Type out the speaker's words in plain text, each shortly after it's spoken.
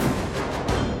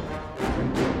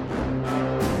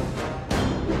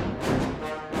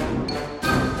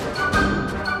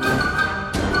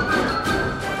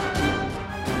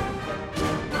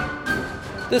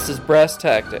This is Brass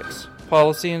Tactics,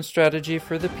 policy and strategy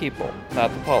for the people, not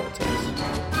the politics.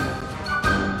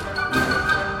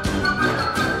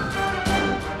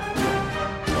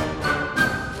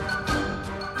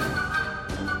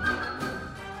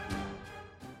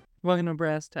 Welcome to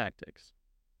Brass Tactics,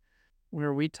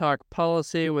 where we talk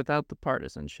policy without the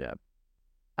partisanship.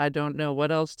 I don't know what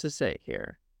else to say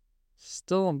here.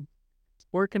 Still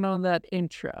working on that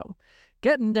intro.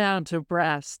 Getting down to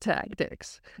brass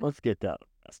tactics. Let's get down to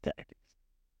brass tactics.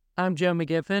 I'm Joe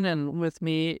McGiffin, and with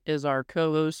me is our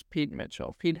co-host, Pete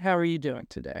Mitchell. Pete, how are you doing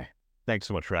today? Thanks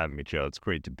so much for having me, Joe. It's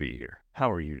great to be here. How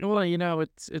are you? Well, you know,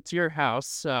 it's your house,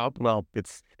 so... Well,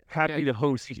 it's happy to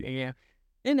host you. Yeah.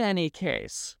 In any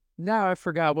case, now I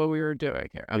forgot what we were doing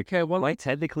here. Okay, well... Am I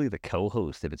technically the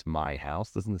co-host if it's my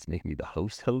house? Doesn't this make me the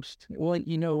host? Well,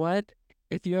 you know what?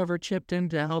 If you ever chipped in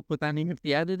to help with any of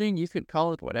the editing, you could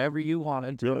call it whatever you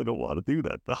wanted. I really don't want to do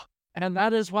that, though. And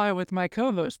that is why with my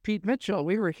co-host, Pete Mitchell,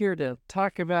 we were here to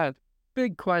talk about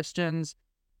big questions.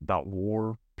 About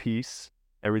war, peace,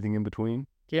 everything in between?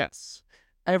 Yes.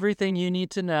 Everything you need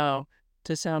to know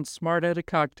to sound smart at a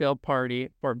cocktail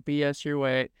party or BS your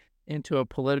way into a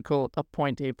political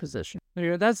appointee position.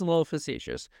 That's a little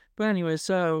facetious. But anyway,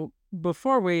 so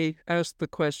before we ask the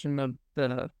question of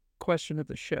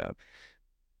the show,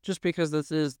 just because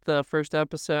this is the first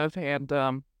episode,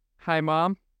 and hi,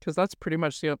 Mom, because that's pretty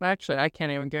much the... Actually, I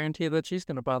can't even guarantee that she's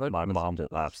going to bother. My mom did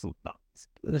absolutely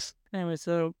not. Anyway,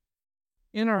 so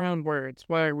in our own words,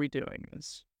 why are we doing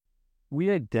this? We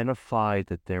identified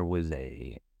that there was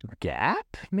a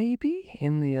gap, maybe,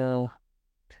 in the...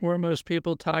 Where most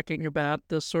people talking about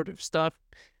this sort of stuff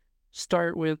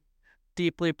start with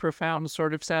deeply profound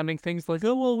sort of sounding things like,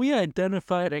 oh, well, we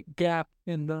identified a gap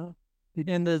in the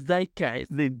zeitgeist.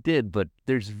 They did, but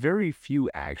there's very few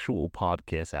actual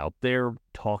podcasts out there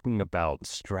talking about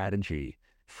strategy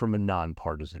from a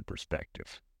nonpartisan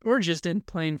perspective. Or just in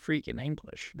plain freaking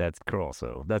English. That's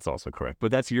also correct.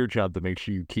 But that's your job to make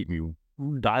sure you keep me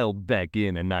dialed back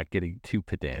in and not getting too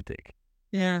pedantic.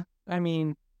 Yeah, I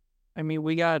mean,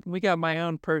 we got my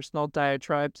own personal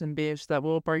diatribes and beefs that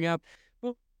we'll bring up.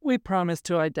 Well, we promise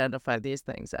to identify these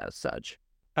things as such.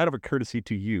 Out of a courtesy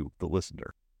to you, the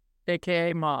listener.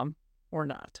 AKA Mom, or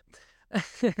not.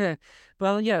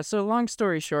 Well, yeah, so long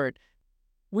story short,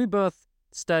 we both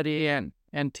study and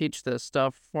teach this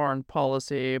stuff, foreign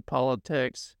policy,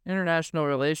 politics, international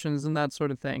relations, and that sort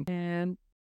of thing. And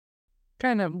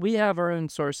we have our own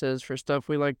sources for stuff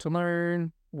we like to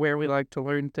learn, where we like to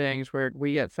learn things, where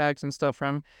we get facts and stuff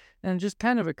from. And it just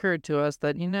kind of occurred to us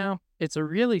that, it's a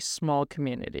really small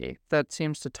community that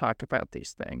seems to talk about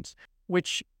these things,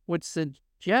 which would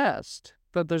suggest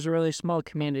that there's a really small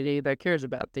community that cares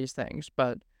about these things,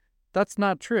 but that's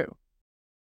not true.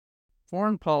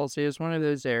 Foreign policy is one of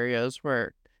those areas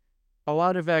where a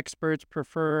lot of experts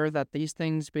prefer that these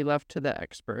things be left to the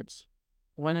experts,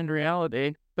 when in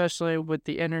reality, especially with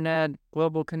the internet,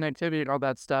 global connectivity, and all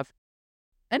that stuff,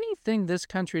 anything this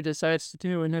country decides to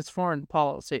do in its foreign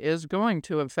policy is going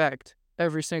to affect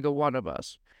every single one of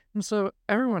us. And so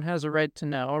everyone has a right to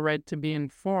know, a right to be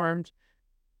informed,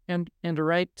 and a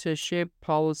right to shape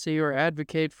policy or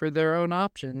advocate for their own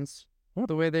options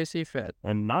the way they see fit.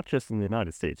 And not just in the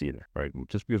United States either, right?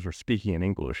 Just because we're speaking in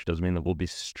English doesn't mean that we'll be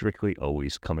strictly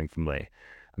always coming from the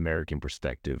American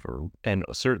perspective, and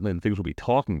certainly the things we'll be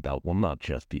talking about will not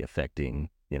just be affecting,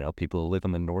 people who live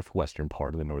in the northwestern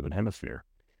part of the Northern Hemisphere.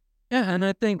 Yeah, and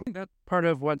I think that's part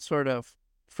of what sort of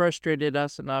frustrated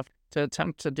us enough to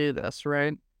attempt to do this,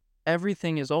 right?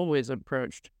 Everything is always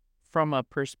approached from a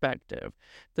perspective.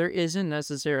 There isn't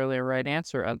necessarily a right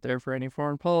answer out there for any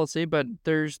foreign policy, but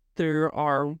there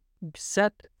are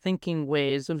set thinking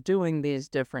ways of doing these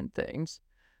different things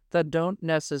that don't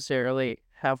necessarily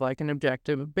have like an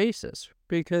objective basis.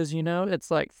 Because, it's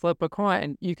like flip a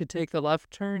coin. You could take the left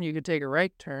turn, you could take a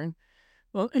right turn.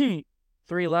 Well,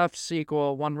 3 lefts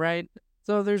equal 1 right.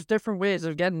 So there's different ways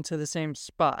of getting to the same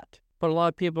spot. But a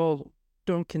lot of people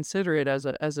don't consider it as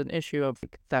an issue of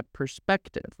that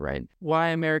perspective, right? Why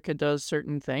America does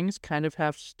certain things kind of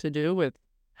has to do with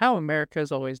how America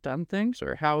has always done things,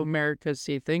 or how Americans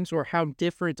see things, or how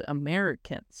different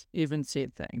Americans even see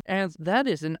things. And that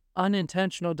is an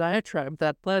unintentional diatribe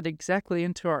that led exactly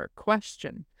into our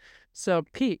question. So,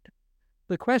 Pete,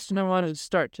 the question I wanted to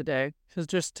start today is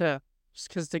just to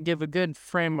give a good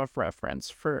frame of reference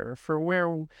for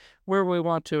where we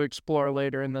want to explore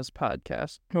later in this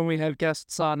podcast when we have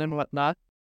guests on and whatnot.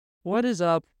 What is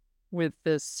up with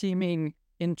this seeming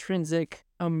intrinsic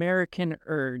American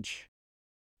urge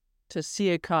to see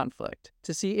a conflict,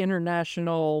 to see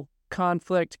international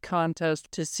conflict,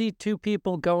 contest, to see two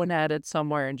people going at it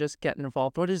somewhere and just get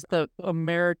involved? What is the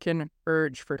American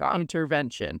urge for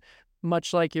intervention?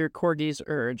 Much like your corgi's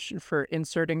urge for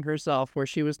inserting herself where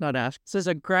she was not asked. This is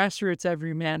a grassroots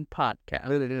everyman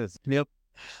podcast. It is. Yep.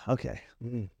 Okay.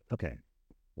 Okay.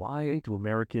 Why do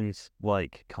Americans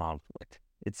like conflict?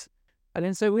 I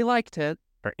didn't say we liked it.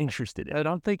 Are interested in. I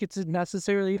don't think it's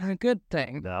necessarily a good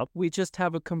thing. No. We just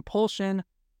have a compulsion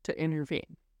to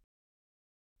intervene.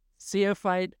 See a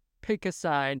fight, pick a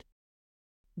side,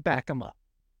 back them up.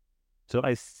 So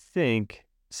I think,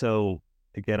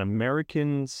 again,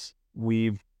 Americans,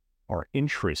 our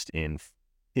interest in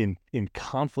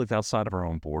conflict outside of our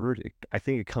own borders, I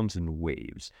think it comes in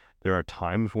waves. There are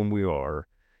times when we are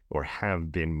or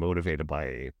have been motivated by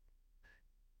a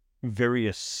very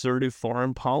assertive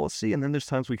foreign policy, and then there's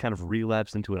times we kind of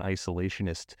relapse into an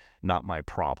isolationist, not my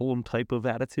problem type of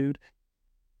attitude.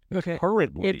 Okay.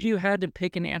 Currently, if you had to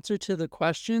pick an answer to the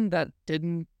question that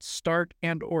didn't start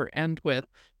and or end with,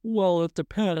 well, it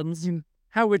depends,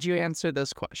 how would you answer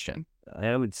this question?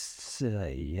 I would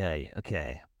say,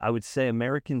 I would say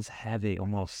Americans have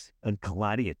almost a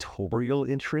gladiatorial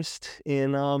interest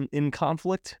in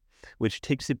conflict, which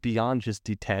takes it beyond just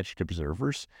detached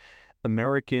observers.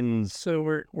 Americans.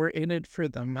 So we're in it for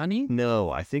the money? No,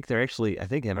 I think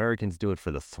Americans do it for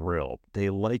the thrill.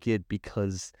 They like it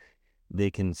because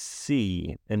they can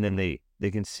see, and then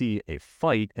they can see a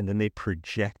fight, and then they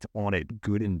project on it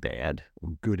good and bad,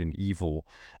 or good and evil,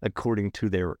 according to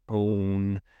their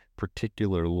own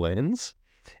particular lens.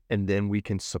 And then we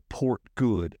can support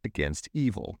good against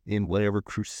evil in whatever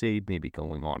crusade may be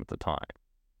going on at the time.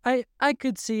 I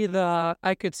could see the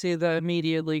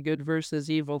immediately good versus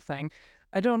evil thing.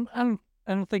 I don't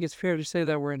think it's fair to say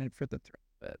that we're in it for the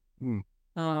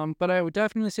thrill, but I would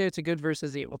definitely say it's a good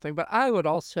versus evil thing. But I would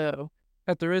also,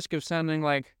 at the risk of sounding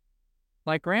like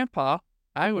Grandpa,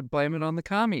 I would blame it on the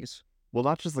commies. Well,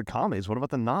 not just the commies. What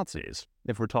about the Nazis?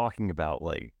 If we're talking about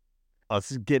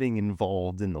us getting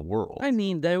involved in the world. I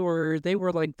mean, they were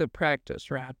like the practice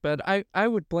rat, but I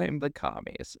would blame the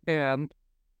commies and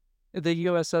the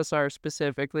USSR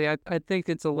specifically. I think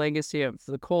it's a legacy of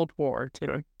the Cold War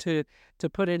to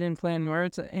put it in plain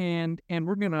words, and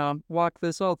we're gonna walk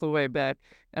this all the way back,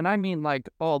 and I mean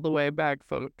all the way back,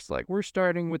 folks. We're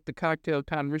starting with the cocktail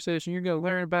conversation. You're gonna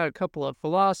learn about a couple of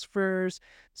philosophers,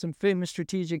 some famous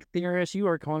strategic theorists. You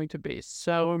are going to be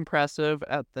so impressive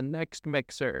at the next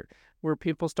mixer where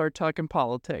people start talking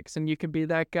politics, and you can be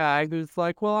that guy who's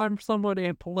like, well, I'm somewhat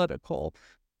apolitical,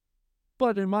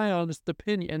 but in my honest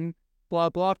opinion, blah,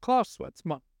 blah, Clausewitz.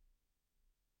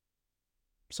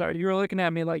 Sorry, you were looking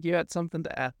at me like you had something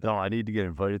to add. No, I need to get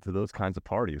invited to those kinds of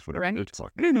parties. Right?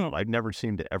 I've never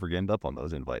seemed to ever end up on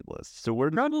those invite lists. So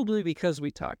probably because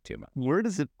we talk too much. Where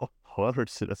does it? However,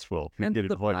 that's well. We get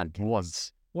invited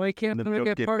once. Why can't we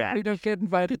don't get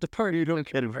invited to party? You don't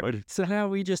get invited. So now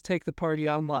we just take the party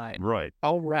online. Right.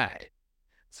 All right.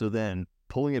 So then,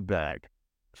 pulling it back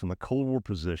from the Cold War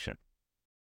position,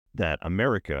 that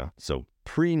America, so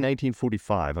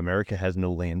pre-1945, America has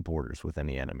no land borders with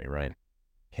any enemy, right?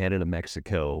 Canada,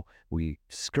 Mexico, we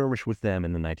skirmish with them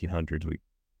in the 1900s. We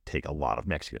take a lot of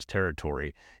Mexico's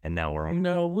territory, and now we're on...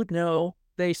 No,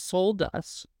 they sold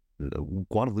us.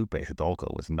 Guadalupe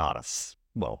Hidalgo was not us.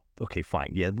 Well, okay,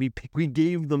 fine. Yeah, we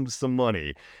gave them some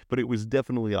money, but it was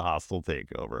definitely a hostile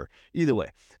takeover. Either way,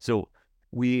 so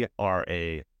we are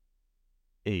a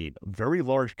very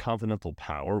large continental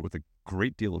power with a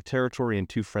great deal of territory and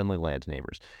two friendly land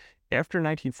neighbors. After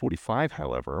 1945,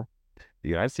 however, the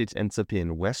United States ends up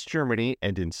in West Germany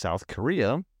and in South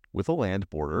Korea with a land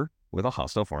border with a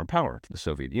hostile foreign power, the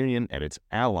Soviet Union and its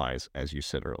allies, as you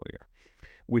said earlier,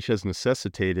 which has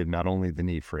necessitated not only the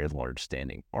need for a large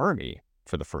standing army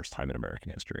for the first time in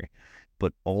American history,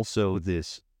 but also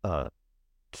this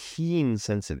keen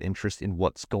sense of interest in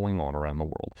what's going on around the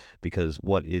world. Because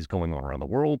what is going on around the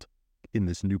world in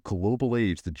this new global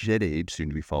age, the Jet Age, soon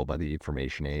to be followed by the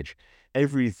Information Age,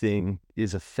 everything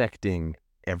is affecting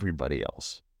everybody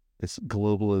else. This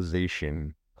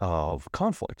globalization of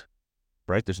conflict,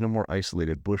 right? There's no more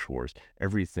isolated bush wars.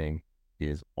 Everything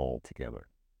is all together.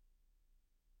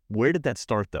 Where did that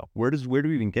start, though? Where do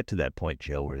we even get to that point,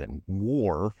 Joe, where that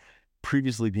war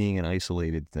previously being an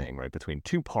isolated thing, right, between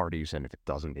two parties, and if it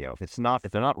doesn't, if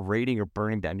they're not raiding or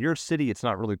burning down your city, it's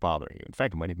not really bothering you. In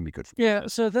fact, it might even be good for you. Yeah,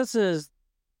 so this is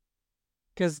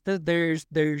because there's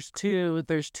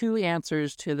two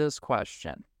answers to this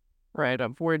question, right?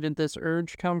 Of where did this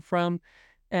urge come from,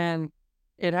 and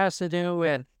it has to do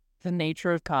with the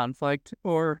nature of conflict,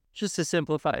 or just to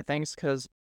simplify things, because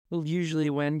Usually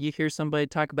when you hear somebody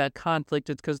talk about conflict,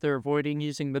 it's because they're avoiding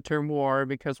using the term war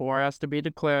because war has to be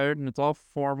declared and it's all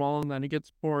formal and then it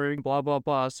gets boring, blah, blah,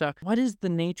 blah. So what is the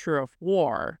nature of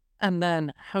war? And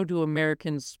then how do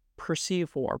Americans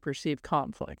perceive war, perceive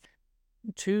conflict?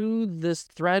 To this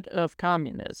threat of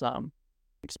communism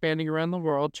expanding around the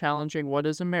world, challenging what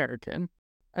is American,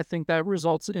 I think that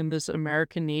results in this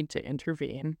American need to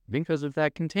intervene because of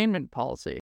that containment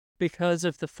policy, because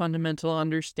of the fundamental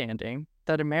understanding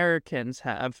that Americans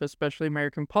have, especially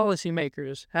American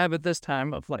policymakers have at this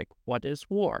time of like, what is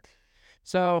war?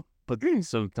 So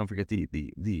don't forget the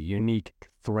unique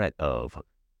threat of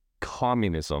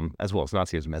communism as well as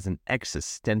Nazism as an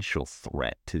existential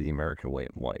threat to the American way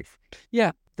of life.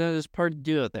 Yeah, that is part of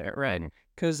do it there, right?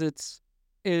 Because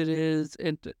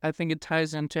I think it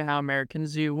ties into how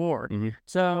Americans view war.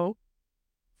 So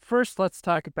first, let's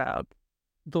talk about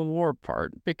the war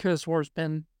part, because war's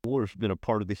been a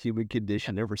part of the human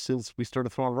condition ever since we started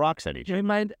throwing rocks at each other. We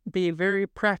might be very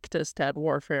practiced at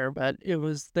warfare, but it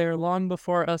was there long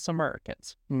before us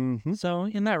Americans. So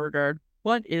in that regard,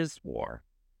 what is war?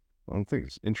 I think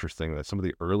it's interesting that some of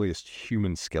the earliest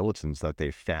human skeletons that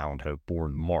they found have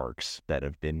borne marks that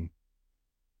have been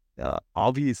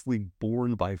obviously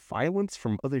born by violence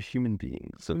from other human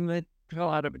beings. So they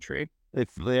fell out of a tree.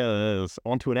 It's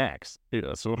onto an axe.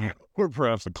 Yeah, so or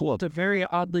perhaps a club. It's a very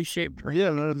oddly shaped tree.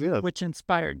 Yeah. Which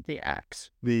inspired the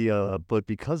axe. But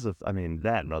because of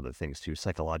that and other things too,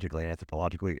 psychologically and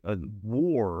anthropologically,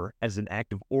 war as an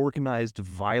act of organized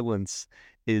violence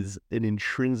is an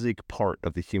intrinsic part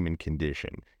of the human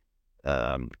condition.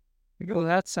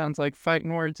 That sounds like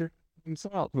fighting words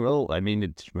themselves. Well,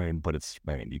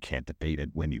 you can't debate it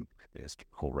when you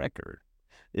historical record.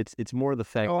 It's more the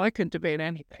fact. Oh, I couldn't debate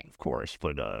anything, of course,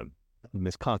 but in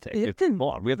this context, we have to move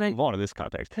on in this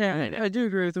context. Yeah, I do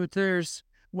agree with what there's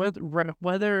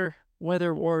whether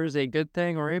war is a good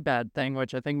thing or a bad thing,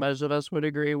 which I think most of us would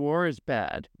agree war is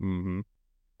bad.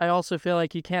 I also feel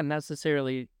like you can't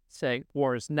necessarily say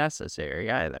war is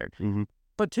necessary either.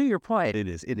 But to your point, it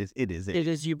is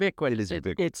ubiquitous.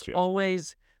 It's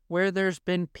always where there's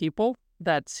been people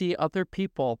that see other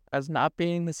people as not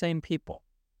being the same people,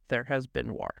 there has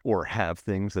been war. Or have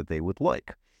things that they would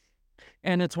like.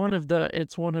 And it's one of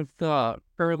the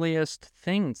earliest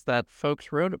things that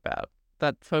folks wrote about,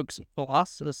 that folks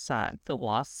philosophize.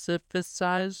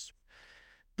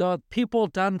 The people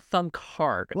done thunk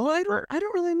hard. Well, I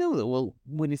don't really know that. Well,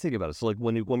 when you think about it, so like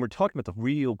when we're talking about the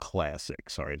real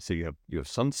classics, all right. So you have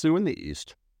Sun Tzu in the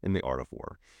East in the Art of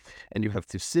War, and you have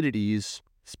Thucydides'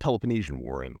 Peloponnesian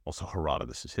War, and also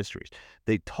Herodotus' Histories.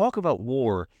 They talk about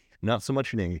war not so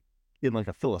much in like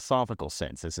a philosophical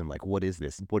sense, as in like what is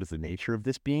this? What is the nature of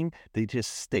this being? They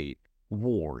just state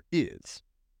war is.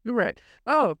 Right.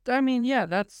 Oh, I mean, yeah,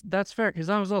 that's fair, because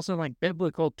that was also like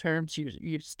biblical terms.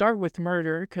 You start with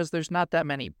murder because there's not that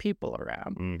many people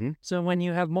around. So when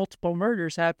you have multiple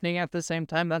murders happening at the same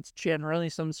time, that's generally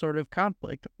some sort of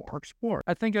conflict or war.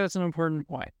 I think that's an important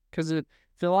point, because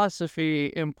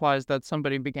philosophy implies that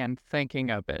somebody began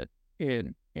thinking of it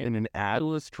in an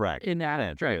abstract. And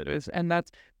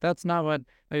that's not what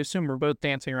I assume we're both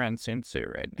dancing around Sun Tzu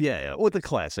right now. Yeah, with the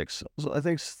classics. So I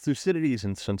think Thucydides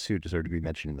and Sun Tzu deserve to be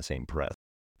mentioned in the same breath,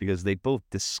 because they both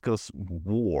discuss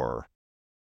war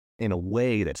in a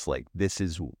way that's like, this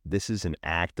is an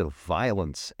act of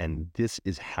violence, and this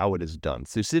is how it is done.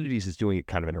 Thucydides is doing it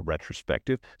kind of in a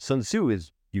retrospective. Sun Tzu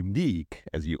is unique,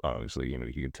 as you obviously,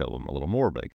 you can tell him a little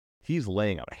more, but he's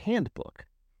laying out a handbook.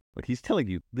 Like, he's telling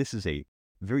you this is a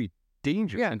very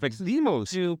dangerous, in fact, the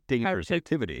most dangerous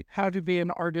activity. How to be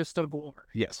an artist of war.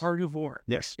 Yes. Art of war.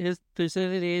 Yes. Is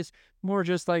Thucydides more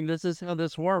just like, this is how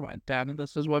this war went down, and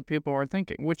this is what people are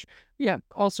thinking, which, yeah,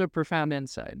 also profound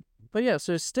insight. But yeah,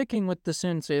 so sticking with the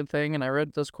Sun Tzu thing, and I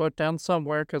read this quote down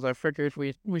somewhere because I figured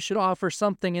we should offer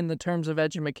something in the terms of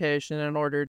education in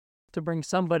order to bring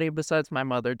somebody besides my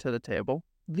mother to the table.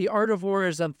 The art of war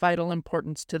is of vital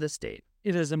importance to the state.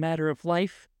 It is a matter of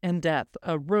life and death,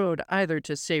 a road either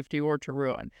to safety or to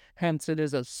ruin. Hence, it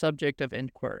is a subject of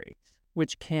inquiry,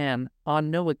 which can, on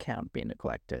no account, be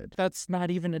neglected. That's not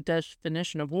even a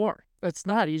definition of war. That's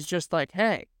not. He's just like,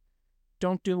 hey,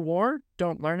 don't do war,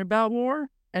 don't learn about war,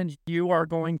 and you are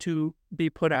going to be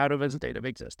put out of a state of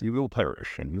existence. You will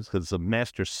perish. And because the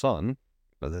master's son,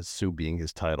 that's Tzu being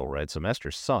his title, right? So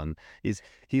master's son he's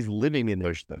living in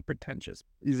the pretentious.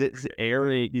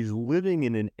 He's living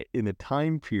in a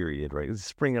time period, right? It's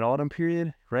spring and autumn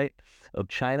period, right? Of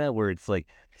China, where it's like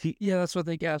that's what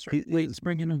they guess, right? Late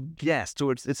spring and yes. So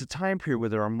it's a time period where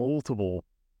there are multiple.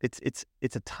 It's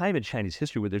a time in Chinese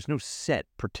history where there's no set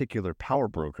particular power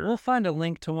broker. We'll find a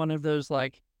link to one of those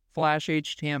like Flash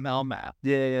HTML map.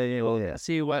 Yeah. Well, yeah.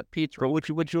 See what Pete's. But what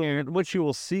you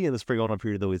will see in the Spring Autumn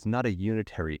period, though, is not a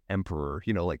unitary emperor.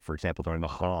 Like, for example, during the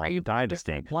Han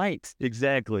Dynasty. Right.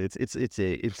 Exactly.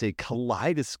 It's a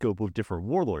kaleidoscope of different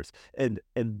warlords, and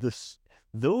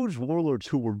those warlords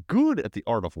who were good at the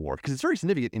art of war, because it's very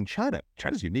significant in China.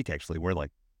 China's unique, actually, where like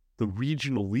the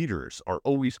regional leaders are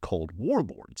always called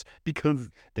warlords because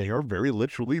they are very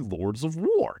literally lords of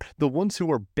war. The ones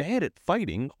who are bad at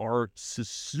fighting are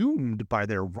subsumed by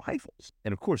their rivals.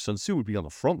 And of course, Sun Tzu would be on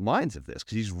the front lines of this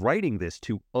because he's writing this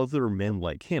to other men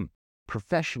like him,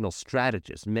 professional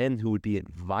strategists, men who would be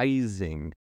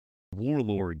advising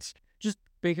warlords. Just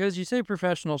because you say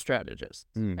professional strategists,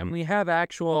 Mhm. and we have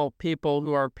actual people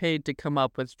who are paid to come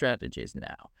up with strategies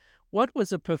now. What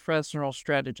was a professional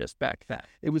strategist back then?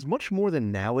 It was much more than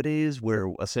nowadays,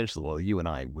 where essentially, well, you and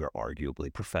I, we're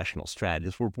arguably professional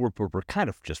strategists. We're kind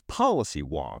of just policy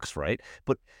wonks, right?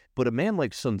 But a man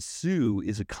like Sun Tzu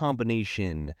is a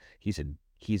combination. He's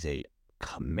a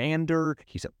commander.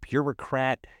 He's a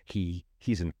bureaucrat.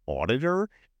 He's an auditor.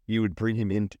 You would bring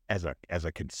him in as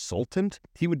a consultant.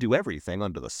 He would do everything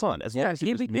under the sun.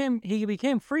 He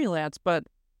became freelance, but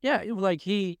yeah, like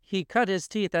he cut his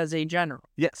teeth as a general.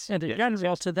 Yes. And a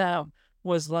general to them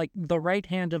was like the right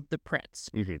hand of the prince.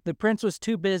 Mm-hmm. The prince was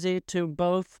too busy to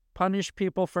both punish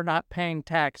people for not paying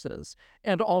taxes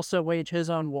and also wage his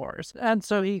own wars. And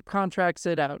so he contracts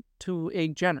it out to a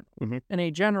general. Mm-hmm. And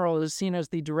a general is seen as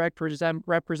the direct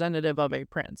representative of a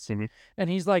prince. Mm-hmm. And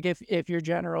he's like, if your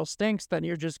general stinks, then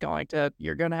you're going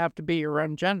to have to be your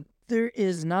own general. There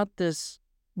is not this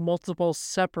multiple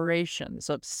separations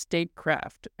of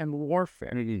statecraft and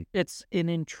warfare. Mm-hmm. It's an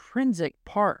intrinsic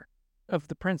part of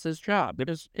the prince's job. It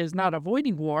is not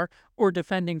avoiding war or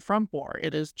defending from war.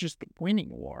 It is just winning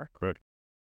war. Correct.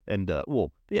 And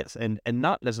yes, and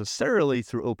not necessarily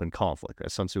through open conflict,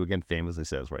 as Sun Tzu again famously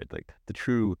says, right? Like the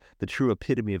true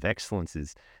epitome of excellence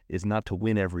is not to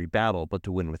win every battle, but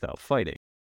to win without fighting.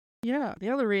 Yeah. The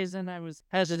other reason I was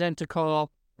hesitant to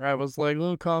call, I was like,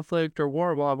 little conflict or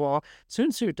war, blah, blah. Sun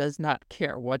Tzu does not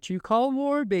care what you call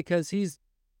war because he's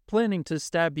planning to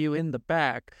stab you in the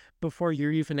back before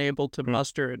you're even able to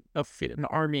muster an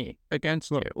army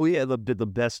against you. Well, yeah, the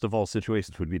best of all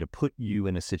situations would be to put you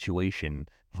in a situation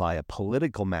via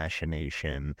political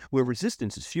machination where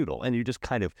resistance is futile, and you just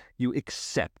you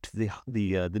accept the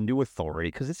new authority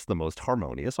because it's the most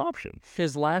harmonious option.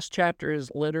 His last chapter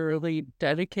is literally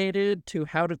dedicated to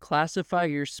how to classify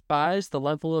your spies, the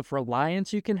level of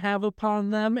reliance you can have upon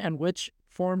them, and which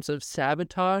forms of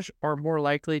sabotage are more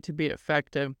likely to be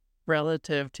effective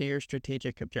relative to your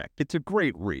strategic objective. It's a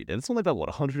great read, and it's only about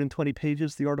 120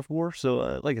 pages, The Art of War.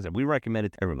 So, like I said, we recommend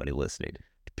it to everybody listening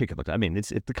to pick up. I mean,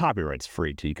 the copyright's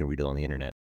free too; you can read it on the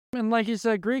internet. And like you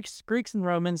said, Greeks and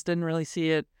Romans didn't really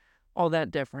see it all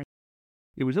that different.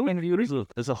 It was always viewed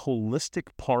as a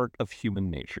holistic part of human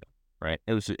nature, right?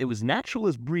 It was natural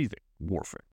as breathing.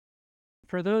 Warfare.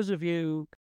 For those of you,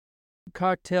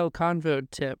 cocktail convo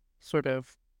tip, sort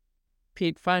of.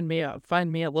 Pete, find me a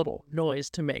little noise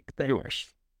to make there.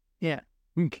 Yeah.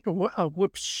 A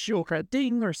whoop, a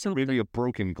ding or something. Maybe a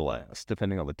broken glass,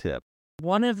 depending on the tip.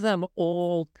 One of them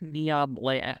old neon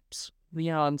lamps,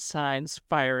 neon signs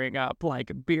firing up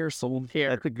like beer sold here.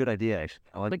 That's a good idea, actually.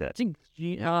 I like that.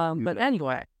 But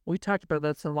anyway, we talked about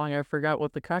that so long I forgot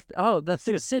what the cocktail... Oh, the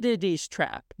Thucydides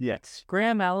trap. Yes.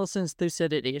 Graham Allison's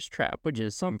Thucydides trap, which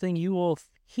is something you will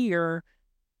hear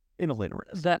in a later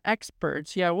that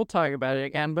experts, we'll talk about it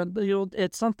again, but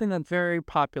it's something that's very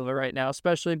popular right now,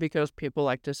 especially because people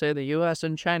like to say the U.S.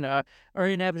 and China are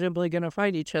inevitably going to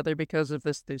fight each other because of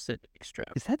this Thucydides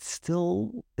trap. Is that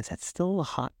still a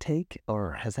hot take,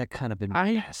 or has that kind of been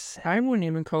passed? I wouldn't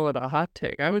even call it a hot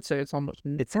take. I would say it's almost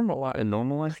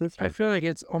normalized. I feel like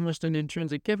it's almost an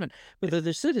intrinsic given. But the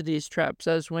Thucydides trap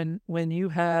says when you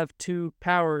have two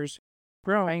powers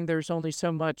growing,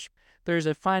 there's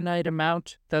a finite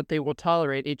amount that they will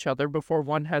tolerate each other before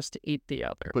one has to eat the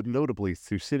other. But notably,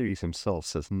 Thucydides himself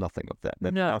says nothing of that.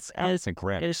 That's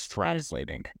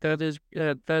extrapolating. That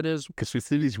is because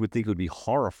Thucydides would think it would be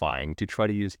horrifying to try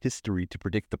to use history to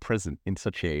predict the present in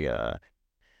such a.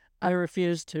 I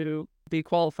refuse to be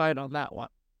qualified on that one.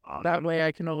 That way,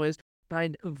 I can always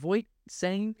avoid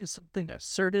saying something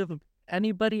assertive of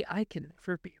anybody. I can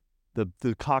never be.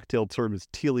 The cocktail term is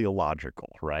teleological,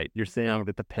 right? You're saying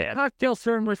that the past. Cocktail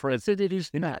term with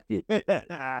Thucydides.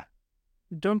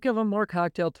 Don't give them more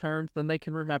cocktail terms than they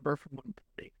can remember from one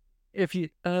party. If you,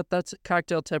 that's a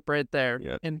cocktail tip right there.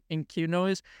 Yeah. In Q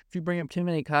Noise, if you bring up too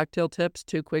many cocktail tips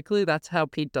too quickly, that's how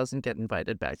Pete doesn't get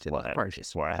invited back to the parties.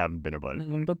 That's why I haven't been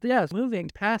invited. But yes, moving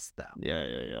past them.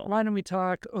 Yeah. Why don't we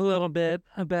talk a little bit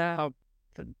about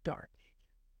The Dark.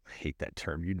 I hate that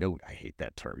term. You know I hate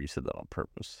that term. You said that on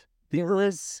purpose. The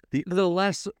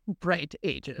less bright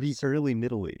ages. The early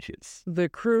Middle Ages. The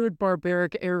crude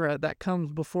barbaric era that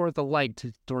comes before the light.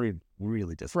 Historian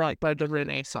really does. Right, by the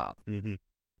Renaissance. Mm-hmm.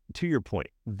 To your point,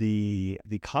 the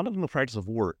conduct and the practice of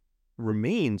war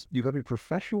remains. You have a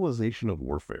professionalization of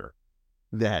warfare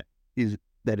that is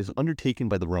undertaken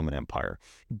by the Roman Empire,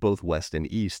 both West and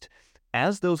East.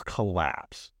 As those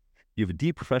collapse, you have a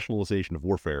deprofessionalization of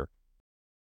warfare,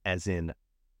 as in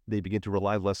they begin to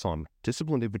rely less on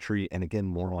disciplined infantry and again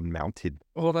more on mounted.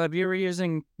 Hold on, you're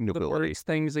using nobility. The worst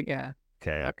things again.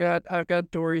 Okay, I've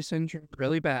got Dory syndrome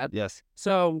really bad. Yes.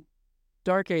 So,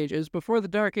 Dark Ages. Before the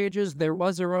Dark Ages, there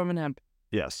was a Roman Empire.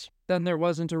 Yes. Then there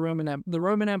wasn't a Roman Empire. The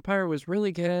Roman Empire was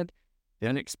really good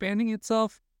at expanding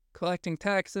itself, collecting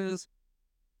taxes,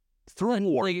 through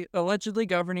war, allegedly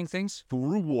governing things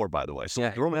through war. By the way, so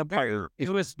the Roman Empire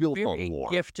was built very on war.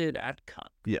 Gifted at conquest.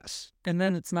 Yes, and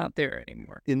then it's not there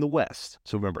anymore in the West.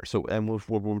 So remember, and what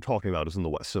we're talking about is in the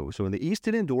West. So in the East,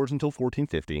 it endures until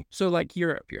 1450. So like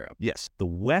Europe. Yes, the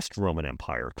West Roman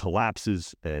Empire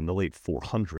collapses in the late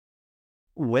 400s.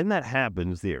 When that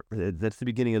happens, that's the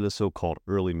beginning of the so-called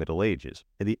early Middle Ages,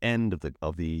 at the end of the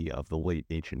late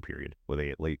ancient period, or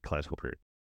the late classical period.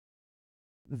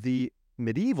 The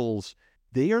medievals,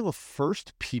 they are the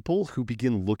first people who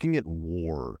begin looking at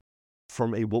war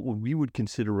from what we would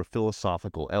consider a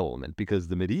philosophical element, because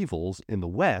the medievals in the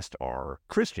West are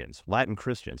Christians, Latin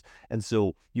Christians, and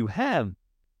so you have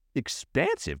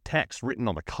expansive texts written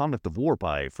on the conduct of war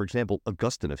by, for example,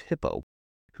 Augustine of Hippo,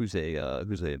 who's a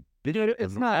bishop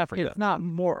of North Africa. It's not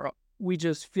moral. We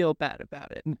just feel bad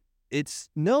about it. It's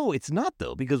not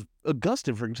though, because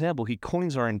Augustine, for example, he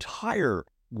coins our entire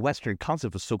Western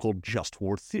concept of so-called just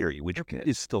war theory, which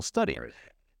is still studied.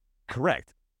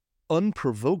 Correct.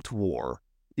 Unprovoked war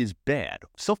is bad.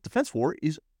 Self-defense war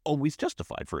is always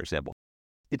justified, for example.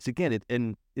 It's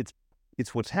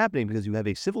what's happening because you have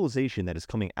a civilization that is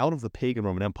coming out of the pagan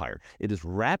Roman Empire. It is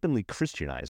rapidly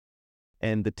Christianized.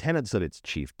 And the tenets of its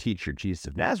chief teacher, Jesus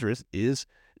of Nazareth, is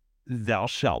thou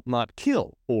shalt not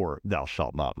kill, or thou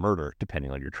shalt not murder,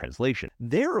 depending on your translation.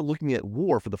 They're looking at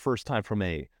war for the first time from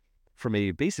a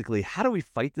basically, how do we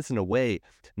fight this in a way,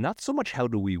 not so much how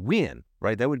do we win,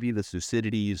 right? That would be the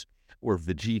Thucydides or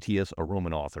Vegetius, a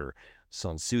Roman author,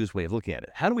 Sun Tzu's way of looking at it.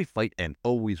 How do we fight and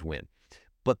always win?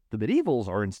 But the medievals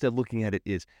are instead looking at it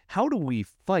is, how do we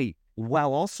fight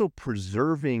while also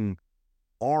preserving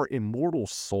our immortal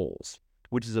souls,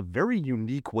 which is a very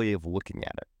unique way of looking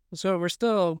at it.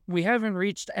 So we haven't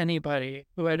reached anybody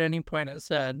who at any point has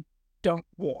said, don't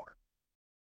war.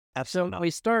 Absolutely. So we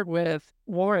start with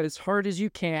war as hard as you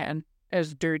can,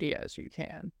 as dirty as you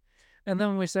can. And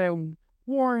then we say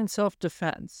war and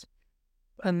self-defense.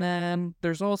 And then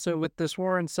there's also, with this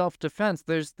war and self-defense,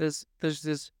 there's this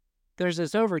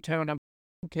overtone of,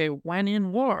 okay, when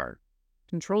in war,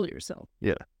 control yourself.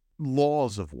 Yeah.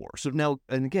 Laws of war. So now,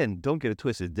 and again, don't get it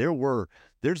twisted.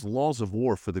 There's laws of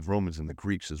war for the Romans and the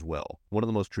Greeks as well. One of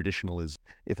the most traditional is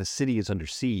if a city is under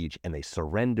siege and they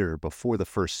surrender before the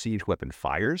first siege weapon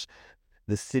fires,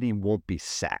 the city won't be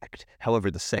sacked. However,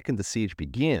 the second the siege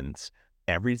begins,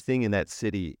 everything in that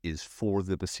city is for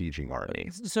the besieging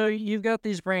army. So you've got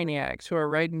these brainiacs who are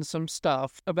writing some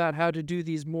stuff about how to do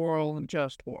these moral and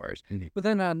just wars. Mm-hmm. But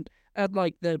then at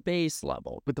like the base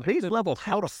level. But the base level,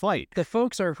 how to fight. The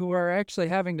folks who are actually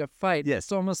having to fight. Yes.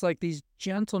 It's almost like these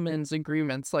gentlemen's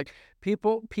agreements. Like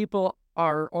people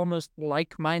are almost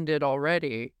like-minded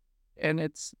already. And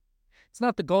it's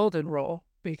not the golden rule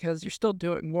because you're still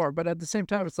doing war. But at the same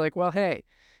time, it's like, well, hey,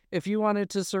 if you wanted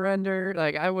to surrender,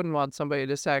 like I wouldn't want somebody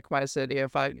to sack my city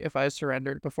if I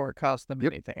surrendered before it cost them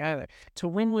anything either. To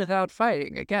win without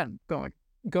fighting, again,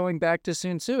 going back to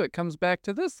Sun Tzu, it comes back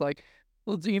to this. Like,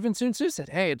 well, even Sun Tzu said,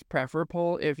 hey, it's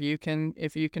preferable if you can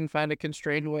find a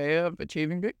constrained way of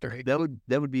achieving victory. That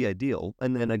would be ideal.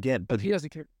 And then again, but he doesn't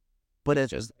care. But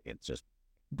it's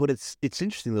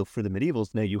interesting though for the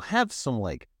medievals. Now you have some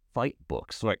like fight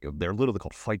books, like they're literally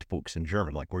called fight books in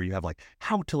German, like where you have like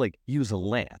how to like use a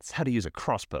lance, how to use a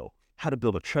crossbow, how to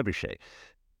build a trebuchet.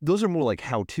 Those are more like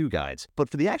how-to guides. But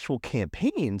for the actual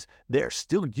campaigns, they're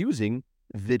still using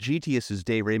Vegetius's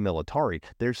De Re Militari.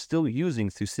 They're still using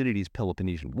Thucydides'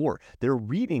 Peloponnesian War. They're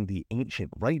reading the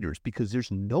ancient writers because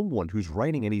there's no one who's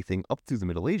writing anything up through the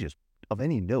Middle Ages of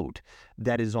any note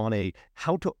that is on a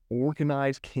how to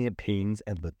organize campaigns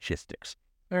and logistics.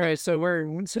 All right, so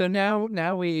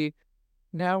now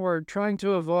we're trying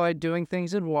to avoid doing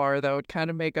things in war that would kind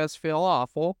of make us feel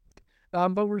awful,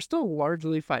 but we're still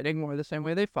largely fighting war the same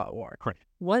way they fought war. Correct.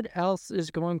 What else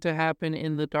is going to happen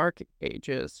in the Dark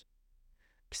Ages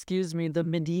the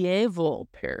medieval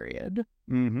period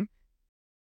Mm-hmm.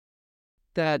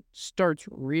 that starts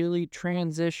really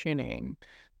transitioning.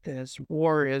 This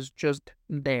war is just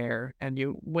there, and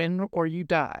you win or you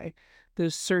die.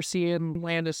 This Cersei and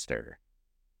Lannister.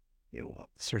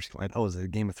 Cersei. Oh, is it a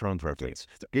Game of Thrones reference?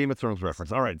 Game of Thrones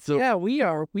reference. All right. So Yeah, we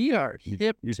are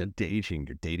hip you're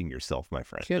dating yourself, my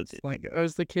friend. kids. Like, I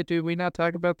was the kid. Did we not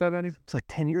talk about that anymore? It's like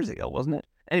 10 years ago, wasn't it?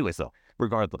 Anyway, so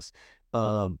regardless,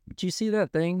 Do you see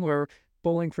that thing where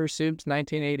Bowling for Soup's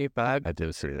 1985? I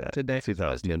did see that. Today.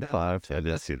 2005. I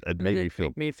did see that. It made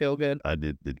me feel good.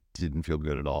 It didn't feel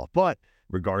good at all. But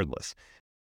regardless,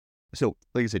 so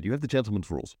like I said, you have the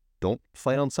gentleman's rules. Don't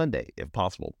fight on Sunday if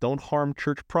possible. Don't harm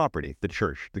church property. The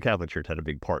Catholic Church had a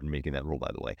big part in making that rule,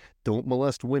 by the way. Don't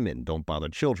molest women. Don't bother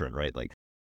children, right? Like,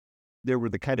 there were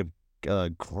the kind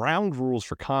of ground rules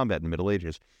for combat in the Middle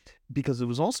Ages, because it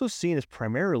was also seen as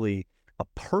primarily a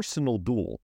personal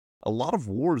duel. A lot of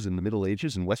wars in the Middle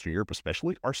Ages, in Western Europe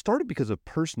especially, are started because of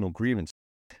personal grievance.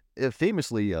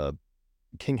 Famously,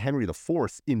 King Henry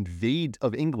IV invades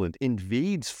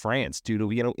France due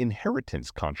to,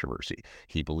 inheritance controversy.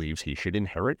 He believes he should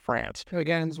inherit France.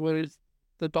 Against what is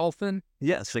the Dolphin?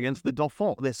 Yes, against the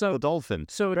Dauphin. The Dolphin.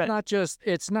 So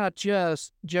it's not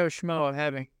just Joe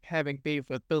Schmo having beef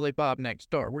with Billy Bob next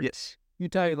door. Yes. You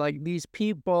tell you, like, these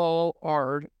people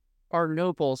are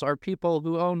nobles, are people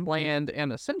who own land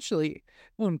and essentially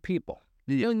own people.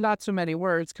 Yeah. Not so many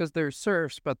words because they're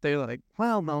serfs, but they're like,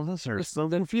 Well, no, those are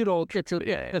the feudal.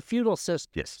 The feudal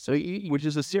system. Yes. So which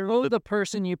is a you serial. owe the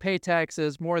person you pay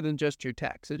taxes more than just your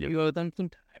taxes. Yep. You owe them some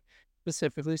time,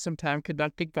 specifically some time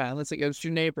conducting violence against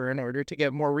your neighbor in order to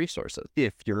get more resources.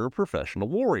 If you're a professional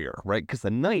warrior, right? Because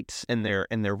the knights and their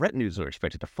retinues are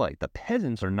expected to fight. The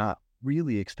peasants are not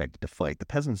really expected to fight. The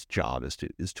peasant's job is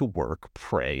to work,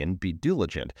 pray, and be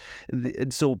diligent.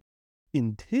 And so,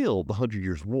 until the 100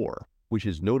 Years' War, which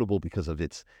is notable because of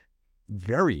its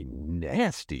very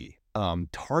nasty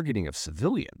targeting of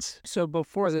civilians. So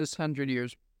before this 100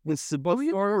 years, With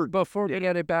civilians? before we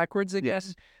get it backwards again,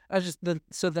 Yes.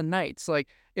 the knights, like,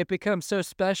 it becomes so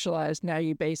specialized now.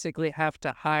 You basically have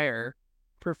to hire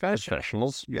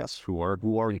professionals, Yes, who are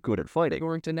good at fighting.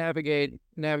 going to navigate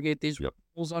these Yep.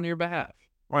 rules on your behalf.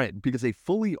 Right, because a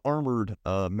fully armored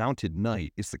mounted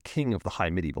knight is the king of the high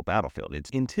medieval battlefield. It's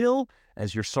until,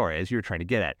 as you're trying to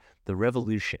get at, the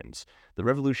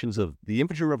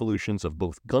infantry revolutions of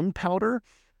both gunpowder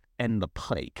and the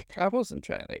pike. I wasn't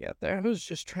trying to get there. I was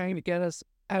just trying to get us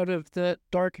out of the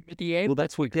dark medieval. Well,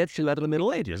 that's what gets you out of the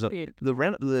Middle Ages. period.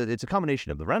 It's a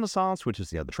combination of the Renaissance, which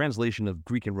is the translation of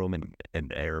Greek and Roman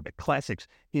and Arabic classics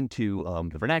into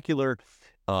the vernacular,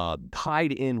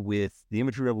 tied in with the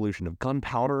infantry revolution of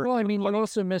gunpowder. Well, I mean, you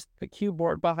also missed the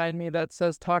keyboard behind me that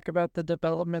says talk about the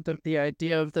development of the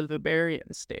idea of the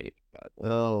Bavarian state.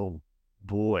 Oh,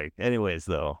 boy. Anyways,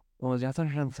 though. Well,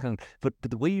 but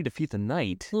the way you defeat the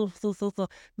knight.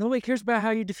 Nobody cares about how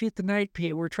you defeat the knight,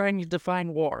 Pete. We're trying to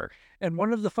define war. And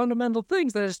one of the fundamental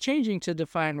things that is changing to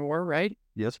define war, right,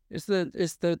 Yes. is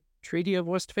the Treaty of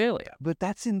Westphalia. But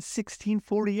that's in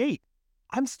 1648.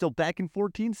 I'm still back in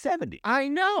 1470. I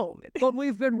know, but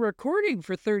we've been recording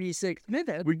for 36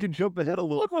 minutes. We can jump ahead a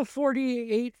little. Look, a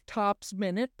 48 tops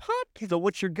minute podcast. So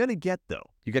what you're going to get, though,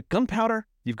 you got gunpowder,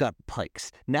 you've got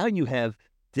pikes. Now you have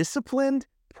disciplined,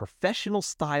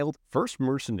 professional-styled, first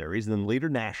mercenaries, and then later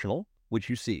national, which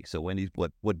you see. So when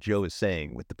what Joe is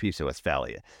saying with the Peace of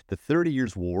Westphalia, the 30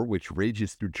 Years' War, which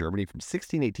rages through Germany from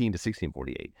 1618 to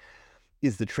 1648,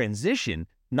 is the transition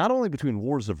not only between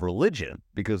wars of religion,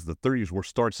 because the 30 Years' War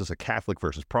starts as a Catholic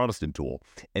versus Protestant duel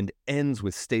and ends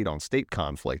with state-on-state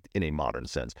conflict in a modern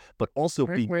sense, but also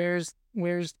Where's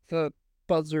the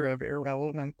buzzer of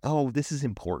irrelevant? Oh, this is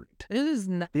important. It is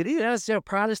not. It is. Yeah, so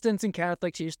Protestants and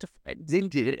Catholics used to fight. They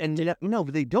did, and no,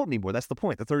 but they don't anymore. That's the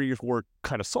point. The 30 Years' War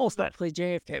kind of solves that. Hopefully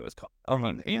JFK was called.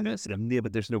 Yeah,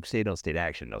 but there's no state-on-state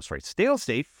action. No, sorry.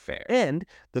 State-on-state. Fair. And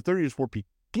the 30 Years' War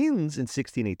begins in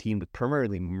 1618 with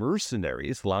primarily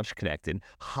mercenaries, launch-connected,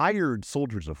 hired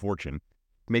soldiers of fortune,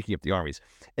 making up the armies.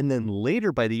 And then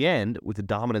later, by the end, with the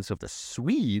dominance of the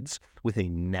Swedes, with a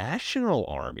national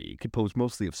army composed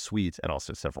mostly of Swedes and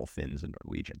also several Finns and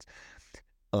Norwegians,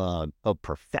 of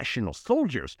professional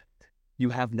soldiers, you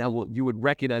have now what you would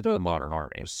recognize the modern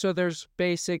army. So there's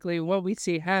basically what we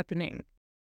see happening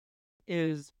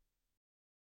is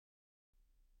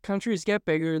countries get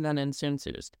bigger than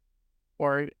ensues,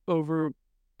 or over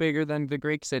bigger than the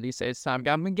Greek city says, I'm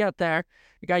going to get there.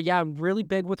 You got, I'm really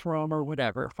big with Rome or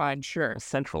whatever. Fine, sure.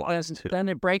 Centralized, too. Then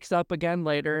it breaks up again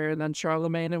later, and then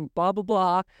Charlemagne and blah, blah,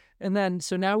 blah. And then,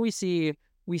 so now we see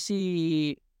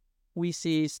we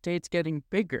see states getting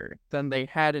bigger than they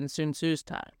had in Sun Tzu's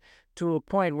time, to a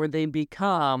point where they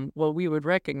become what we would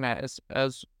recognize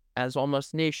as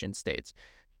almost nation states.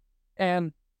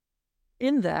 And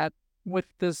in that, with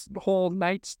this whole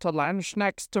knights to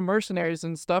landsknechts to mercenaries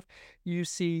and stuff, you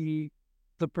see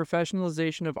the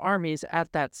professionalization of armies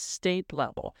at that state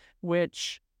level,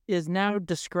 which is now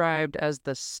described as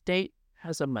the state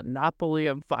has a monopoly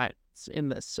of violence in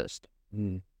this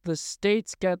system. The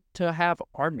states get to have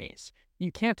armies.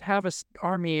 You can't have an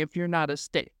army if you're not a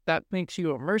state. That makes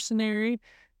you a mercenary,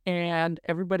 and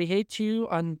everybody hates you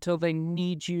until they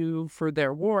need you for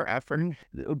their war effort.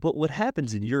 But what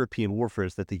happens in European warfare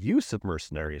is that the use of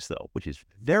mercenaries, though, which is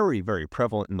very, very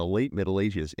prevalent in the late Middle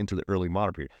Ages into the early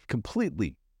modern period,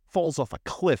 completely falls off a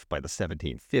cliff by the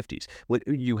 1750s.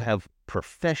 You have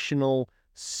professional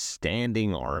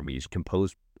standing armies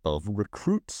composed of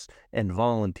recruits and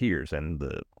volunteers, and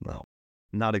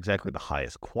not exactly the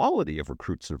highest quality of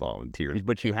recruits and volunteers,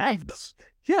 but you have this.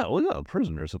 Yeah,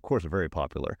 prisoners, of course, are very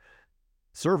popular.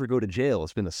 Serve or go to jail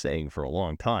has been a saying for a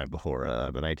long time before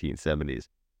the 1970s.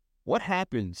 What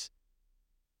happens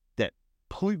that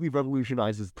completely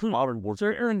revolutionizes modern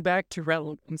warfare? Turn back to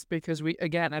relevance, because we,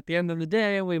 again, at the end of the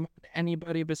day, we want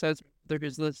anybody besides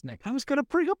who's listening. I was going to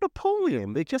bring up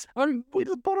Napoleon. We just bought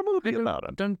a movie about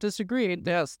him. Don't disagree.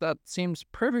 Yes, that seems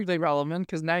perfectly relevant,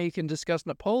 because now you can discuss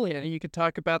Napoleon and you can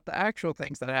talk about the actual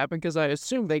things that happen, because I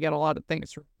assume they get a lot of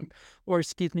things from, or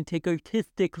take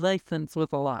artistic license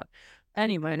with a lot.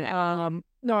 Anyway,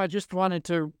 no, I just wanted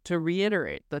to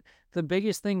reiterate that the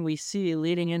biggest thing we see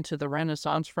leading into the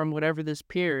Renaissance from whatever this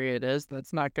period is,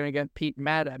 that's not going to get Pete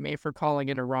mad at me for calling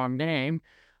it a wrong name,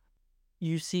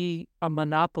 you see a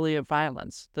monopoly of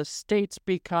violence. The states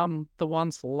become the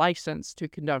ones licensed to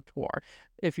conduct war.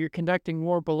 If you're conducting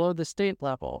war below the state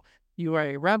level, you are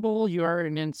a rebel, you are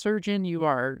an insurgent, you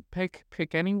are, pick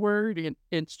any word,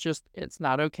 it's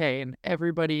not okay. And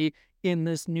everybody in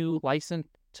this new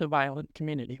licensed to violent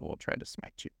community will try to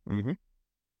smite you. Mm-hmm.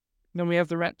 Then we have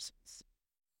the Renaissance.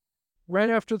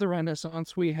 Right after the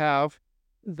Renaissance, we have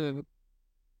the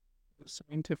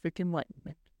scientific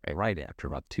enlightenment. Right after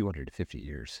about 250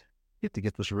 years. You have to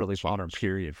get this really modern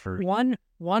period first. One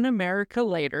America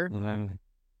later,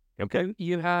 okay,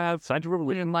 you have scientific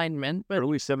revolution, enlightenment, but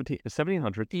early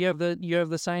 1700s. You have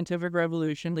the scientific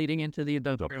revolution leading into the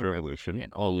industrial revolution,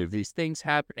 and all of these things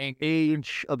happening.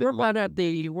 Age of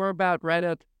we're about right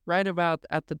about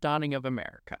at the dawning of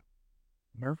America.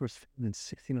 America was founded in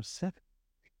 1607.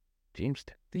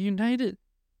 Jamestown. The United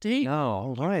States.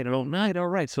 Oh, all right.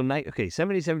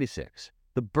 1776.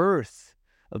 The birth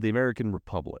of the American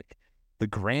Republic. The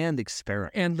grand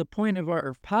experiment. And the point of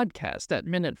our podcast at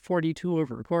minute 42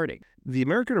 of recording. The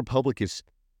American Republic is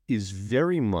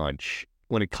very much,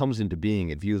 when it comes into being,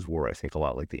 it views war, I think, a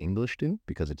lot like the English do,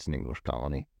 because it's an English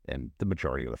colony, and the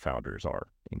majority of the founders are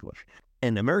English.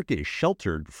 And America is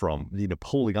sheltered from the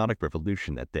Napoleonic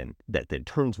Revolution that then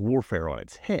turns warfare on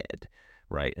its head,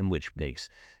 right? And which makes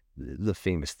the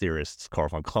famous theorists Karl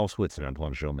von Clausewitz and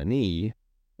Antoine Jomini,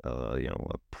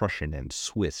 a Prussian and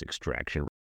Swiss extraction.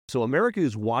 So America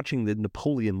is watching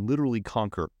Napoleon literally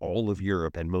conquer all of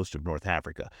Europe and most of North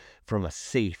Africa from a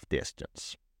safe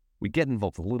distance. We get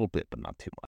involved a little bit, but not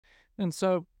too much. And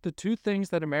so the two things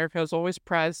that America has always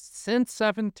prized since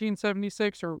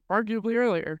 1776, or arguably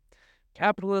earlier,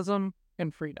 capitalism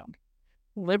and freedom.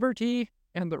 Liberty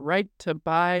and the right to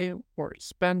buy or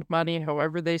spend money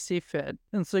however they see fit.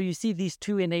 And so you see these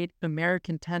two innate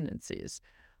American tendencies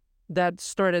that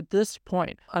start at this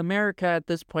point. America at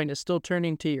this point is still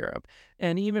turning to Europe,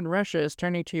 and even Russia is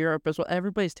turning to Europe as well.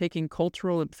 Everybody's taking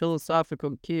cultural and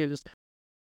philosophical cues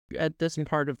at this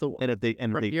part of the world. And if they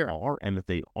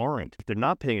aren't, if they're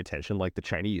not paying attention, like the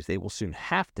Chinese, they will soon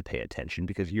have to pay attention,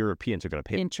 because Europeans are going to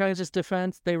pay. In China's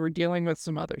defense, they were dealing with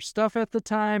some other stuff at the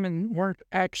time and weren't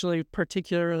actually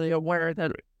particularly aware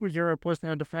that Europe was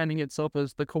now defending itself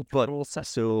as the cultural system.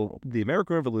 So the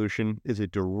American Revolution is a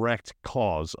direct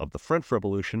cause of the French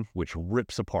Revolution, which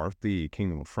rips apart the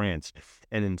Kingdom of France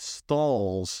and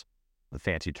installs, the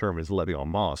fancy term is levée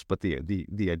en masse, but the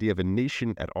idea of a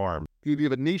nation at arms. The idea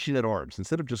of a nation at arms,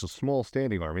 instead of just a small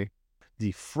standing army,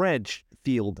 the French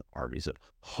field armies of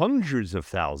hundreds of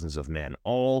thousands of men,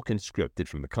 all conscripted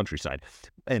from the countryside.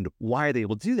 And why are they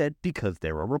able to do that? Because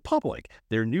they're a republic.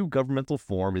 Their new governmental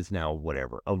form is now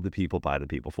whatever, of the people, by the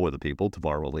people, for the people, to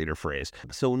borrow a later phrase.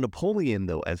 So Napoleon,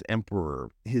 though, as emperor,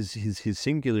 his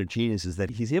singular genius is that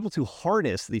he's able to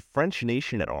harness the French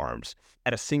nation at arms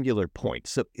at a singular point.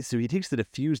 So he takes the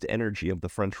diffused energy of the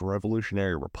French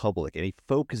Revolutionary Republic and he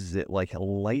focuses it like a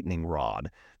lightning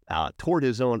rod toward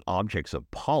his own objects of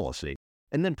policy.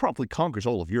 and then promptly conquers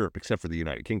all of Europe except for the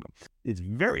United Kingdom. It's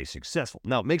very successful.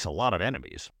 Now, it makes a lot of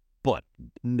enemies, but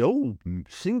no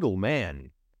single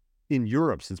man in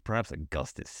Europe since perhaps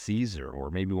Augustus Caesar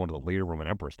or maybe one of the later Roman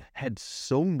emperors had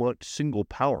so much single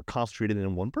power concentrated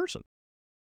in one person.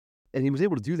 And he was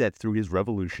able to do that through his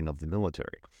revolution of the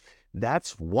military.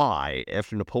 That's why,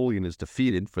 after Napoleon is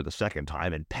defeated for the second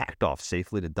time and packed off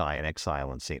safely to die in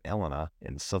exile in St. Helena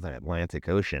in the southern Atlantic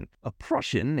Ocean, a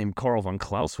Prussian named Karl von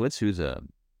Clausewitz, who's a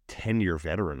 10-year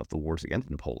veteran of the wars against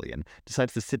Napoleon,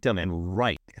 decides to sit down and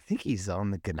write. I think he's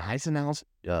on the Gneisenau's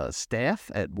staff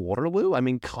at Waterloo. I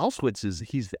mean, Clausewitz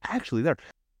he's actually there.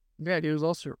 Yeah, he was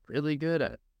also really good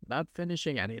at not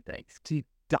finishing anything. He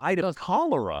died of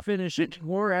cholera. Finishing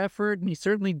war effort, and he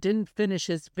certainly didn't finish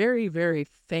his very, very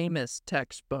famous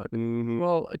textbook.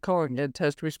 Well, calling it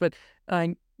textbooks, but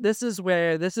this is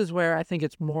where I think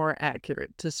it's more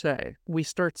accurate to say we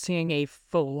start seeing a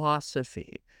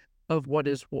philosophy of what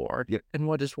is war and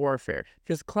what is warfare.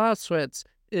 Because Clausewitz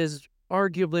is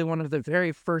arguably one of the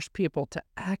very first people to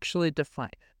actually define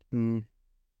it.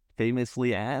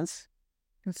 Famously as?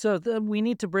 And so we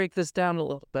need to break this down a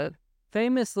little bit.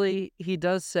 Famously, he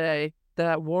does say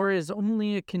that war is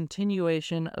only a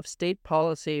continuation of state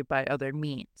policy by other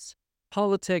means.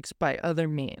 Politics by other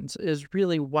means is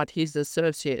really what he's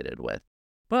associated with.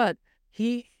 But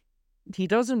he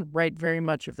doesn't write very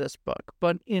much of this book,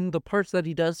 but in the parts that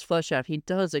he does flesh out, he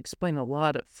does explain a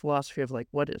lot of philosophy of like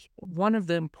what is one of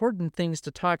the important things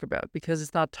to talk about, because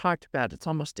it's not talked about, it's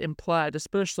almost implied,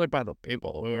 especially by the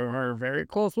people who are very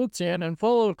Clausewitzian and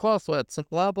follow Clausewitz and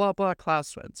blah, blah, blah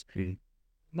Clausewitz.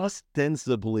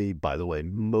 Ostensibly, by the way,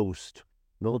 most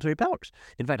military powers.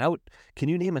 In fact, can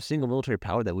you name a single military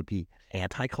power that would be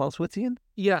anti-Clausewitzian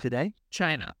today?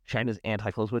 China. China's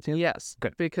anti-Clausewitzian? Yes,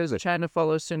 good. Because China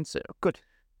follows Sun Tzu. Good.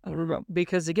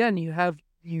 Because again,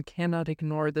 you cannot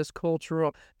ignore this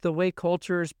the way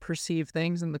cultures perceive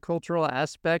things and the cultural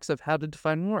aspects of how to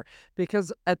define war.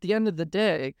 Because at the end of the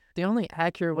day, the only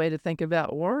accurate way to think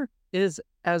about war is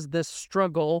as this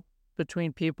struggle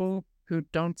between people who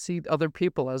don't see other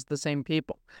people as the same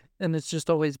people. And it's just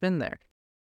always been there.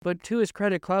 But to his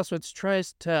credit, Clausewitz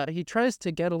tries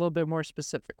to get a little bit more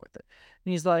specific with it.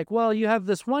 And he's like, well, you have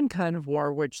this one kind of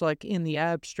war, which like in the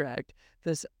abstract,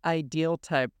 this ideal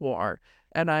type war.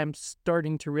 And I'm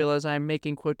starting to realize I'm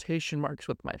making quotation marks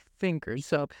with my fingers.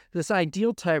 So this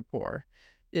ideal type war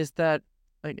is that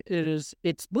like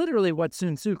it's literally what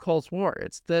Sun Tzu calls war.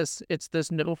 It's this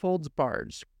no holds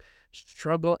barred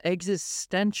struggle,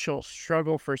 existential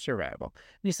struggle for survival.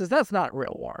 And he says that's not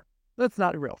real war. That's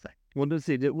not a real thing. Well,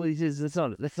 he says that's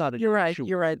not. You're right.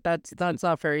 You're right. That's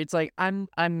not fair. It's like I'm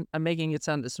making it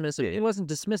sound dismissive. It wasn't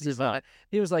dismissive of it.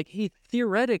 He was like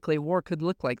theoretically war could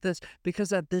look like this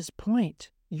because at this point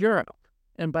Europe,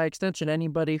 and by extension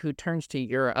anybody who turns to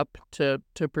Europe to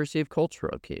perceive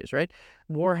cultural cues, right?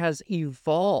 War has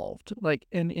evolved, like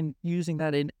in using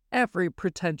that in every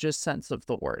pretentious sense of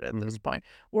the word at this point.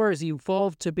 War has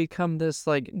evolved to become this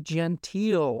like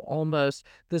genteel, almost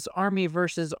this army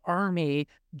versus army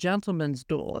gentleman's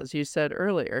duel, as you said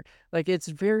earlier. Like it's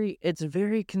very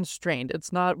constrained.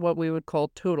 It's not what we would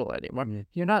call total anymore.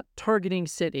 You're not targeting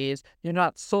cities, you're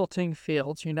not salting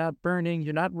fields, you're not burning,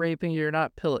 you're not raping, you're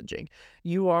not pillaging.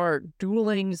 You are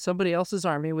dueling somebody else's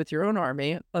army with your own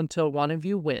army until one of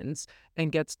you wins and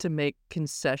gets to make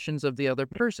concessions of the other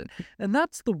person. And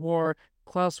that's the war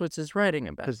Clausewitz is writing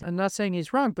about. I'm not saying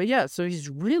he's wrong, but yeah, so he's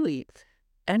really,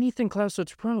 anything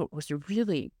Clausewitz wrote was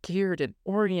really geared and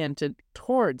oriented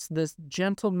towards this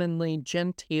gentlemanly,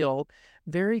 genteel,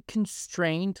 very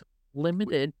constrained,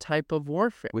 limited type of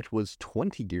warfare. Which was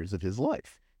 20 years of his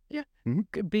life. Yeah,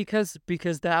 because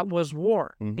that was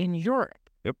war in Europe.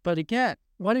 Yep. But again,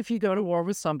 what if you go to war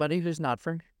with somebody who's not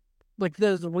from... Like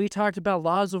we talked about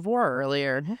laws of war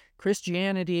earlier.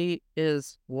 Christianity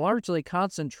is largely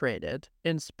concentrated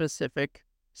in specific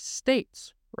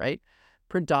states, right?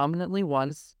 Predominantly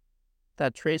ones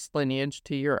that trace lineage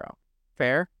to Europe.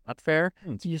 Fair? Not fair?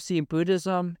 You see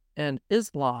Buddhism and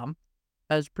Islam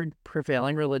as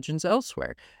prevailing religions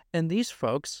elsewhere. And these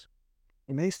folks...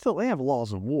 And they have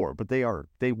laws of war, but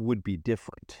they would be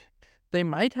different. They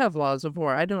might have laws of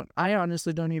war. I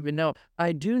honestly don't even know.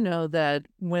 I do know that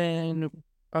when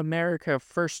America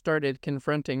first started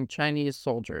confronting Chinese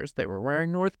soldiers, they were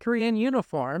wearing North Korean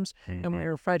uniforms, and we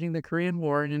were fighting the Korean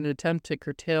War in an attempt to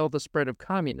curtail the spread of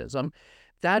communism.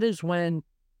 That is when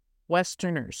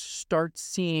Westerners start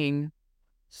seeing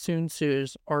Sun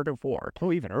Tzu's Art of War.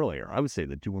 Oh, even earlier. I would say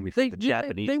that when we the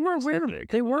Japanese... They were aware of it.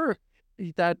 They were.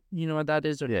 that, that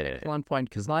is a Yeah. one point,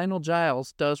 because Lionel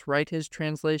Giles does write his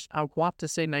translation. I want to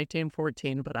say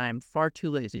 1914, but I am far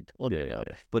too lazy to look it up.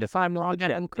 But if I'm wrong,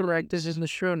 I'm correct. This is in the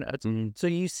show notes. So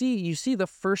you see the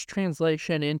first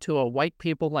translation into a white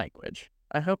people language.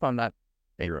 I hope I'm not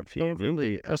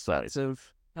overly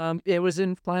offensive. It was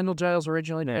in Lionel Giles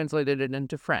originally translated it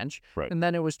into French, Right. and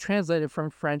then it was translated from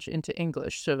French into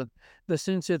English. So the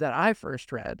Sun Tzu that I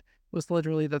first read was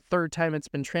literally the third time it's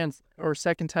been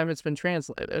second time it's been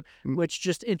translated, which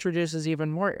just introduces even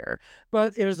more error.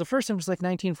 But it was the first time, it was like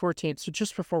 1914, so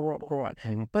just before World War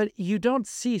I. But you don't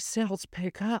see sales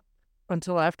pick up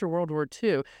until after World War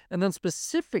II. And then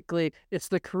specifically, it's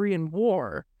the Korean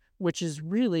War, which is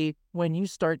really when you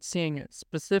start seeing it,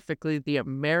 specifically the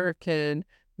American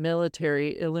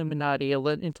military Illuminati,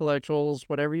 intellectuals,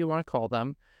 whatever you want to call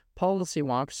them, policy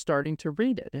wonks starting to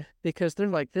read it, because they're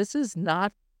like,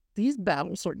 these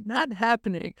battles are not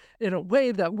happening in a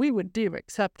way that we would deem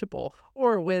acceptable,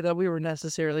 or a way that we were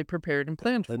necessarily prepared and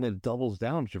planned for. And it doubles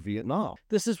down to Vietnam.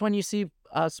 This is when you see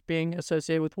us being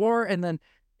associated with war, and then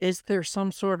is there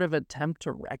some sort of attempt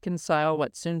to reconcile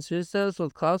what Sun Tzu says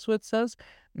with Clausewitz says?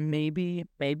 Maybe,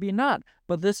 maybe not.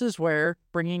 But this is where,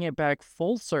 bringing it back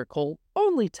full circle,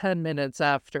 only 10 minutes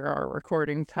after our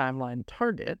recording timeline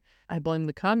target, I blame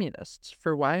the communists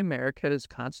for why America is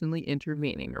constantly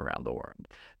intervening around the world.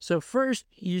 So first,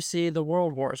 you see the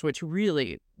world wars, which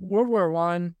really, World War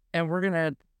I, and we're going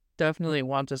to definitely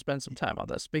want to spend some time on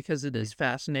this because it is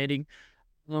fascinating.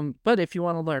 But if you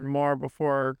want to learn more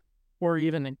before, or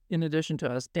even in addition to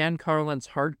us, Dan Carlin's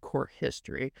Hardcore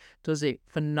History does a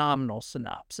phenomenal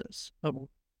synopsis of.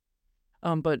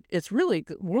 But it's really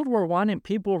World War I and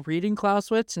people reading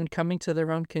Clausewitz and coming to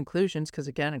their own conclusions, because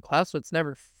again, Clausewitz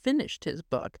never finished his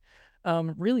book,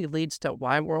 really leads to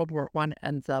why World War I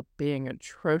ends up being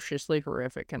atrociously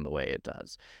horrific in the way it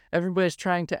does. Everybody's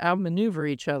trying to outmaneuver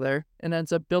each other and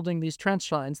ends up building these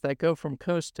trench lines that go from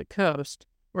coast to coast,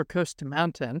 or coast to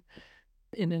mountain,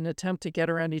 in an attempt to get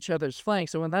around each other's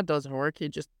flanks. So when that doesn't work, you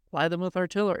just ply them with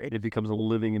artillery. It becomes a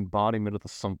living embodiment of the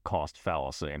sunk cost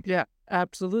fallacy. Yeah,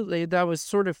 absolutely. That was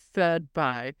sort of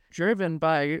driven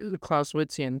by the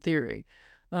Clausewitzian theory.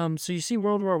 So you see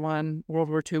World War I, World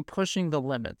War II pushing the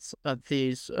limits of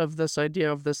this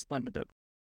idea of this limited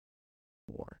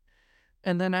war.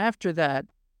 And then after that,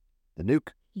 The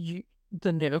nuke.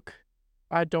 the nuke.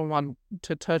 I don't want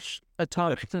to touch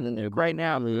atomic right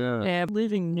now. Yeah. And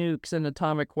leaving nukes and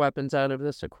atomic weapons out of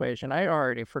this equation, I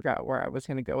already forgot where I was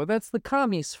going to go. That's the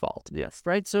commies' fault. Yes.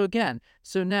 Right? So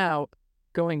now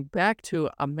going back to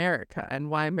America and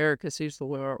why America sees the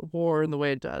war in the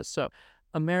way it does. So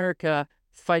America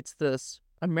fights this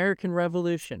American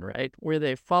Revolution, right? Where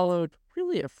they followed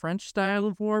really a French style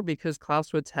of war because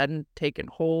Clausewitz hadn't taken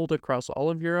hold across all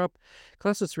of Europe.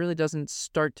 Clausewitz really doesn't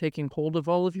start taking hold of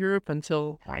all of Europe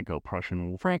until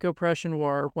Franco-Prussian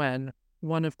War, when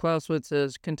one of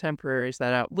Clausewitz's contemporaries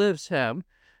that outlives him,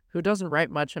 who doesn't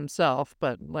write much himself,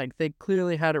 but like they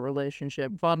clearly had a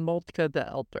relationship, von Moltke the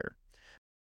Elder.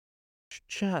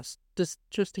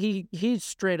 He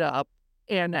straight up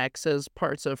annexes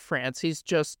parts of France. He's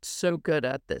just so good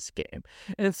at this game.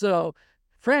 And so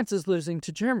France is losing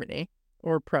to Germany,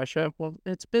 or Prussia. Well,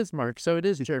 it's Bismarck, so it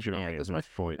is Germany at this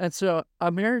point. And so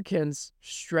Americans,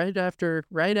 right after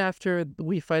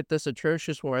we fight this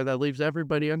atrocious war that leaves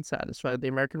everybody unsatisfied, the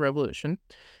American Revolution,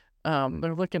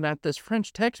 they're looking at this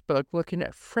French textbook, looking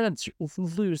at French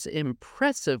lose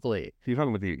impressively. You're talking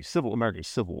about the American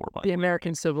Civil War. The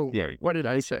American Civil War. Yeah. What did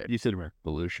I say? You said American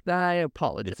Revolution. I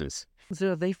apologize.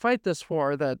 So they fight this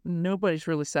war that nobody's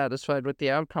really satisfied with the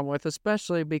outcome with,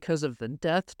 especially because of the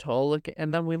death toll.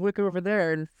 And then we look over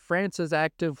there, and France is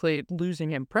actively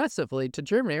losing impressively to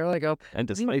Germany. We're like, and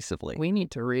decisively. We need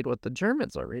to read what the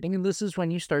Germans are reading. And this is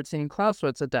when you start seeing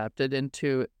Clausewitz adapted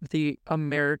into the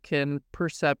American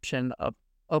perception of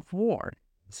war.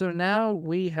 So now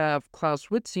we have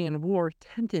Clausewitzian war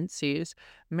tendencies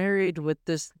married with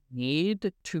this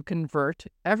need to convert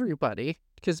everybody,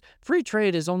 because free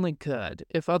trade is only good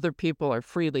if other people are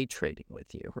freely trading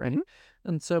with you, right? Mm-hmm.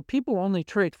 And so people only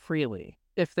trade freely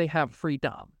if they have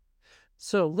freedom.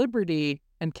 So liberty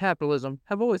and capitalism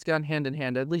have always gone hand in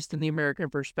hand, at least in the American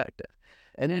perspective.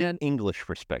 And in an English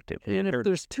perspective. And if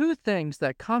there's two things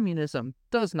that communism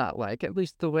does not like, at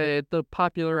least the way the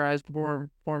popularized form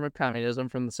of communism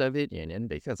from the Soviet Union,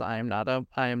 because I am not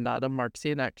a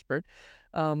Marxian expert,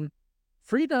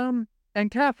 freedom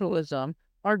and capitalism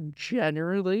are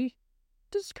generally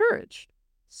discouraged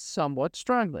somewhat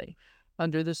strongly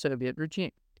under the Soviet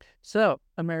regime. So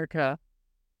America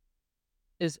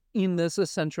is in this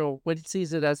essential, what it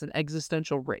sees it as an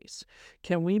existential race.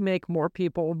 Can we make more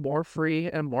people more free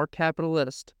and more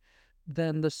capitalist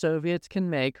than the Soviets can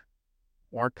make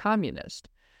more communist?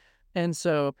 And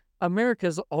so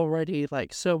America's already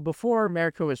like, so before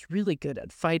America was really good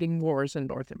at fighting wars in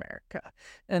North America.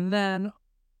 And then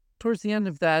towards the end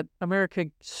of that, America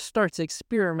starts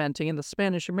experimenting in the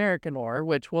Spanish-American War,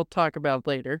 which we'll talk about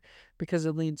later, because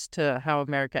it leads to how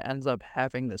America ends up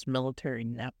having this military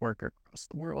network across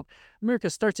the world.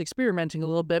 America starts experimenting a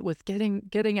little bit with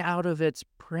getting out of its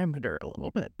perimeter a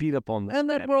little bit. Beat up on the And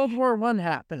then World War I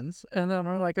happens, and then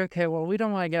we're like, okay, well, we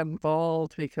don't want to get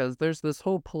involved because there's this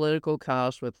whole political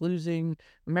cost with losing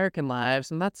American lives,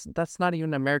 and that's not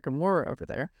even an American war over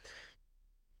there.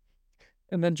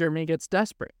 And then Germany gets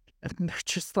desperate. And they're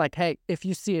just like, hey, if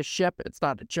you see a ship, it's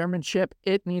not a German ship.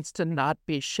 It needs to not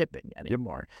be shipping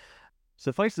anymore.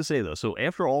 Suffice to say, though, so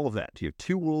after all of that, you have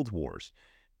 2 world wars.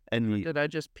 And Did I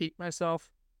just peek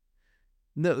myself?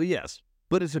 no, yes.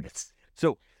 But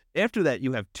so after that,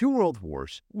 you have 2 world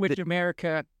wars. Which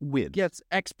America wins. Gets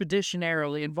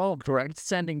expeditionarily involved, correct?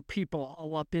 Sending people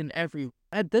all up in every...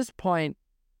 At this point,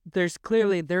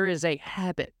 there is a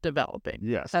habit developing.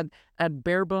 Yes. At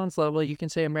bare bones level, you can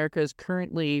say America is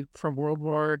currently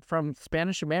from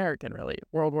Spanish American, really,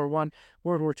 World War I,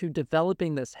 World War II,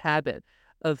 developing this habit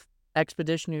of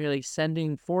expeditionarily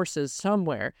sending forces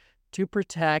somewhere to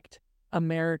protect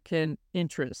American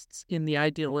interests in the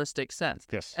idealistic sense.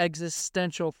 Yes.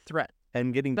 Existential threat.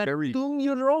 And getting But very...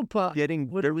 Europa Getting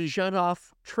would very... shut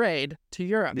off trade to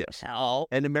Europe. Yes. Hell.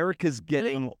 And America's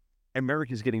getting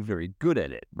very good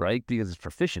at it, right? Because it's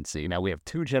proficiency. Now we have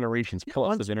 2 generations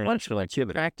plus of international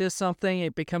activity. Practice something,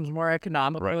 it becomes more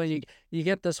economical. Right. You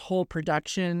get this whole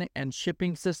production and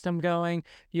shipping system going.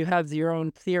 You have your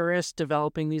own theorists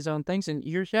developing these own things, and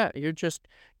you're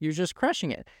just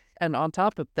crushing it. And on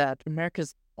top of that,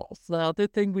 America's also, the other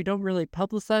thing we don't really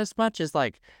publicize much is,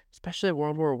 like, especially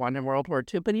World War I and World War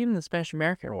II, but even the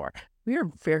Spanish-American War, we are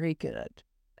very good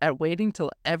at waiting till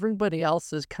everybody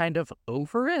else is kind of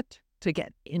over it to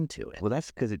get into it. Well, that's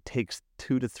because it takes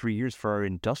 2 to 3 years for our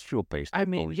industrial base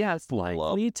to yes, like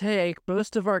we take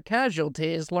most of our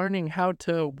casualties learning how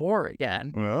to war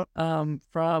again,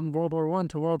 from World War I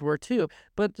to World War II.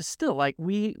 But still, like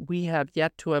we have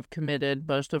yet to have committed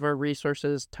most of our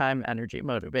resources, time, energy,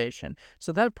 motivation.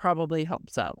 So that probably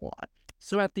helps out a lot.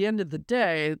 So at the end of the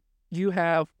day, you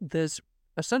have this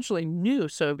essentially new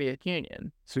Soviet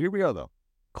Union. So here we go, though.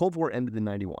 Cold War ended in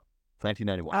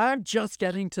 1991. I'm just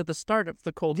getting to the start of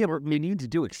the Cold War. We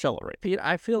need to accelerate. Pete,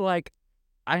 I feel like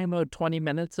I am owed 20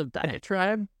 minutes of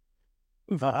diatribe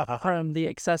from the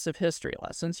excessive history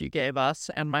lessons you gave us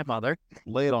and my mother.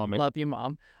 Lay it on me. Love you,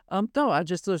 Mom. No,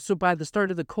 so by the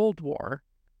start of the Cold War,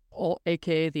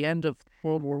 aka the end of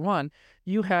World War I,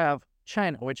 you have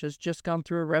China, which has just gone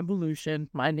through a revolution,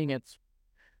 minding its,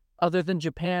 other than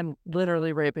Japan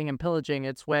literally raping and pillaging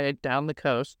its way down the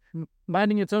coast,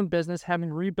 minding its own business,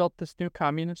 having rebuilt this new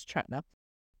communist China.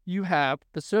 You have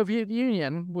the Soviet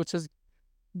Union, which has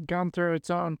gone through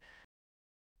its own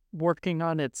working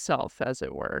on itself, as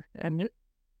it were, and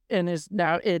is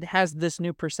now, it has this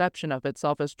new perception of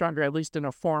itself as stronger, at least in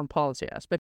a foreign policy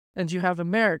aspect. And you have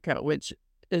America, which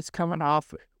is coming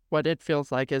off what it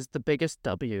feels like is the biggest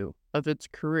W of its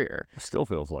career. Still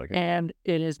feels like it. And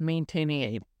it is maintaining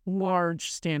a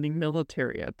large standing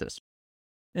military at this.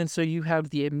 And so you have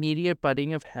the immediate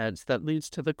butting of heads that leads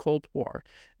to the Cold War.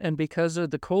 And because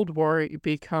of the Cold War, it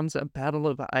becomes a battle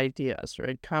of ideas,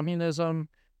 right? Communism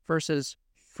versus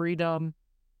freedom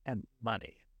and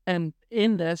money. And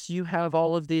in this, you have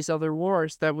all of these other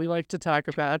wars that we like to talk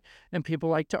about, and people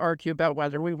like to argue about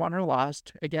whether we won or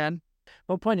lost. Again,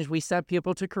 the point is, we sent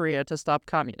people to Korea to stop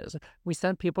communism. We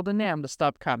sent people to Nam to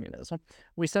stop communism.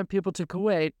 We sent people to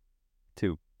Kuwait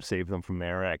to save them from the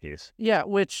Iraqis. Yeah,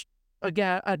 which,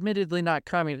 again, admittedly not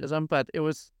communism, but it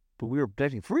was... But we were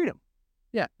protecting freedom.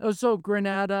 Yeah. So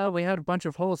Grenada, we had a bunch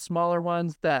of whole smaller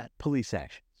ones that... Police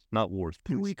actions, not wars.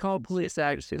 We call police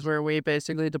actions, where we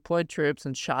basically deployed troops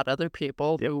and shot other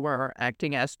people who were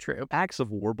acting as troops. Acts of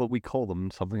war, but we call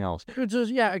them something else.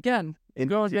 Just, again,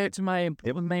 going back to my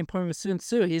main point with Sun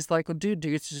Tzu, he's like, well, dude,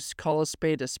 just call a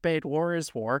spade, war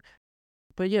is war.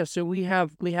 But yeah, so we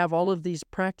have all of these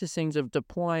practicings of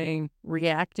deploying,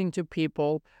 reacting to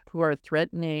people who are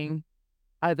threatening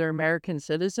either American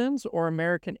citizens or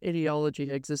American ideology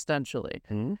existentially,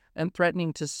 and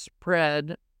threatening to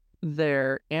spread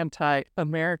their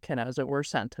anti-American, as it were,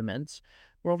 sentiments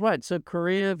worldwide. So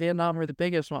Korea, Vietnam are the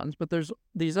biggest ones, but there's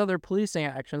these other policing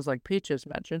actions like Pete just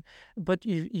mentioned, but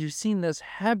you've seen this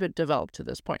habit develop to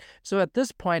this point. So at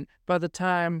this point, by the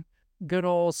time good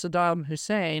old Saddam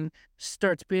Hussein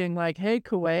starts being like, hey,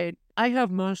 Kuwait, I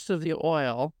have most of the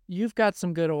oil. You've got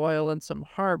some good oil and some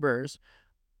harbors.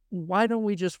 Why don't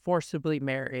we just forcibly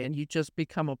marry and you just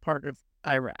become a part of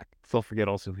Iraq? Don't forget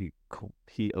also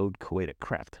he owed Kuwait a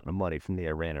crap ton of money from the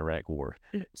Iran-Iraq war.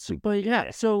 So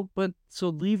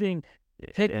leaving,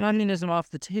 take communism off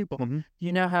the table.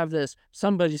 You now have this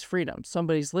somebody's freedom,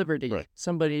 somebody's liberty,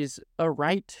 somebody's a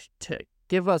right to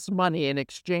give us money in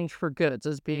exchange for goods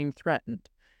is being threatened.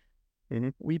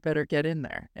 We better get in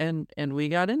there. And we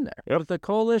got in there with a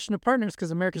coalition of partners,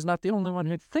 because America's not the only one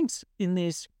who thinks in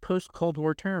these post-Cold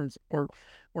War terms or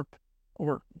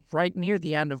right near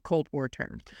the end of Cold War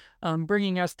terms,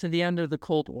 bringing us to the end of the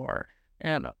Cold War.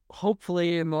 And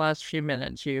hopefully in the last few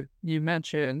minutes, you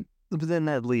mentioned. But then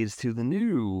that leads to the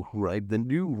new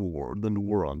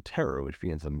war on terror, which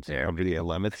begins on February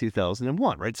 11th,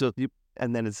 2001, right? So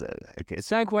and then it's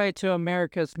segue to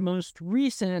America's most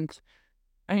recent.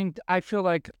 I feel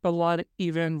like a lot,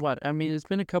 it's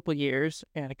been a couple years,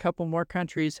 and a couple more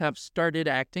countries have started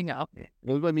acting up.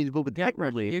 Well, but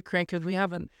technically, Ukraine, because we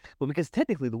haven't. Well, because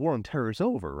technically the war on terror is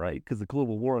over, right? Because the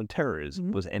global war on terror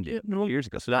was ended years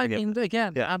ago. So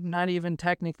I'm not even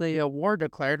technically a war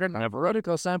declared in a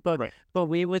political sense, but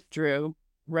we withdrew,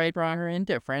 right, wrong, or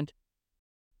indifferent,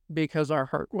 because our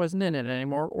heart wasn't in it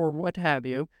anymore, or what have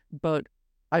you. But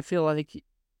I feel like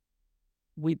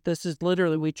we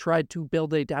tried to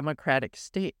build a democratic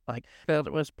state. Like, that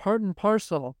it was part and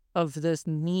parcel of this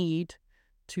need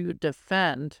to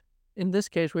defend. In this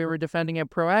case, we were defending it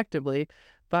proactively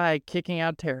by kicking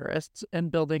out terrorists and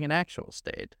building an actual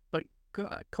state. But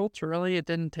culturally, it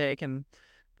didn't take, and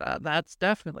that's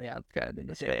definitely outside of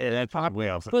this. That's way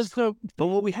off. But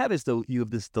what we have is, though, you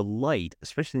have this delight,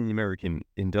 especially in the American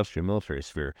industrial military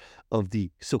sphere, of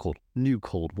the so-called new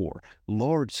Cold War,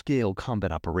 large-scale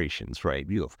combat operations, right?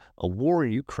 You have a war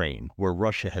in Ukraine where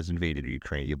Russia has invaded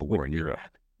Ukraine. You have a war in Europe.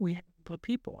 We have put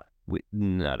people in.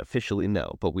 Not officially,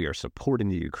 no, but we are supporting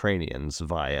the Ukrainians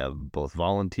via both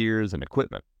volunteers and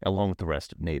equipment, along with the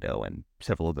rest of NATO and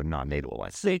several other non-NATO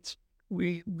alliances. States,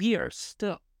 we are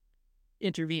still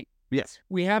intervene. Yes.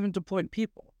 We haven't deployed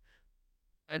people.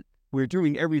 We're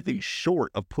doing everything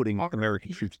short of putting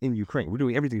American troops in Ukraine. We're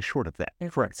doing everything short of that.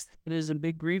 Correct. It is a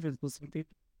big grievance with some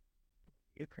people.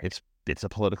 It's a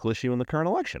political issue in the current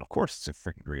election. Of course, it's a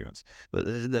freaking grievance. But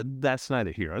that's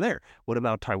neither here nor there. What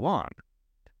about Taiwan?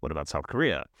 What about South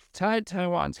Korea?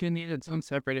 Taiwan's going to need its own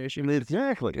separate issue.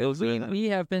 Exactly. We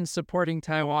have been supporting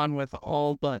Taiwan with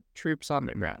all but troops on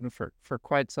the ground for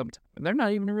quite some time. They're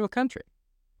not even a real country.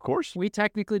 Of course. We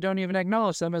technically don't even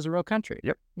acknowledge them as a real country.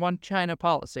 Yep. One China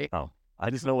policy. Oh,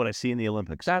 I just know what I see in the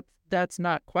Olympics. That's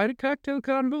not quite a cocktail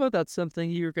combo. That's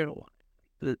something you're going to want.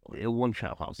 One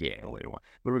child policy. Yeah,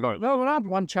 but regardless. No, not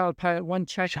one child.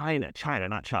 China,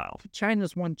 not child.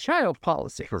 China's one child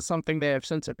policy. Sure. Something they have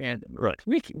since abandoned. Right.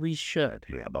 We should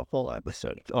have a full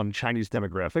episode on Chinese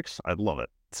demographics. I'd love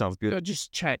it. Sounds good. Or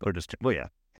just China. Well, yeah.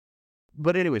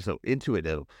 But anyway, so into it,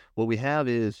 though, what we have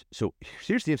is, so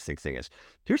here's the interesting thing is,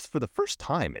 here's for the first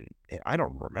time, and I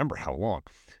don't remember how long,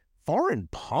 foreign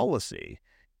policy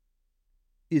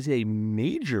is a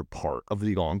major part of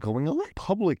the ongoing election.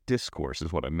 Public discourse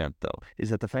is what I meant, though, is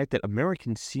that the fact that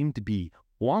Americans seem to be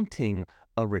wanting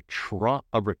a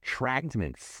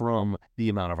retractment from the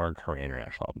amount of our current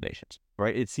international obligations,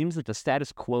 right? It seems that the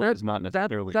status quo is not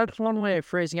necessarily... That's one way of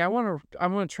phrasing it. I want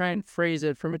to try and phrase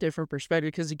it from a different perspective,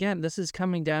 because, again, this is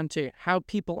coming down to how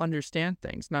people understand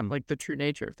things, not like the true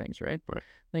nature of things, right? Right.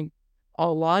 Like, a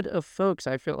lot of folks,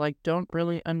 I feel like, don't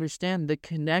really understand the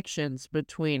connections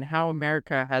between how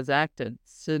America has acted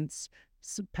since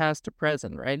past to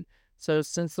present, right? So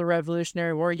since the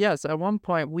Revolutionary War, yes, at one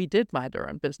point we did mind our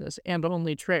own business and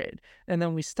only trade, and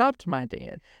then we stopped minding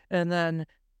it. And then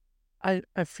I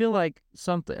feel like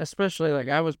something, especially like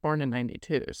I was born in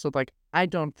 92, so like I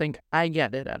don't think I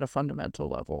get it at a fundamental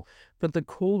level, but the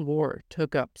Cold War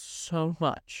took up so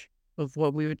much of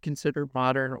what we would consider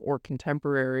modern or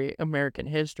contemporary American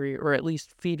history, or at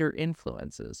least feeder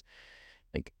influences.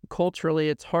 Like, culturally,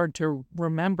 it's hard to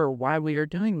remember why we are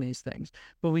doing these things,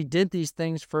 but we did these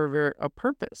things for a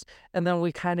purpose, and then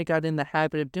we kind of got in the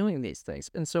habit of doing these things,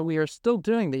 and so we are still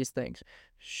doing these things.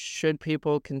 Should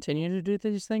people continue to do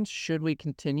these things? Should we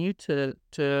continue to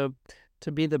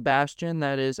be the bastion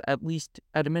that is, at least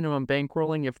at a minimum,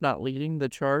 bankrolling, if not leading the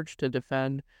charge to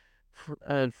defend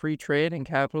free trade and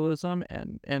capitalism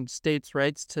and states'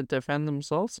 rights to defend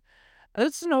themselves?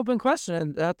 It's an open question,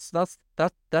 and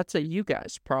that's a you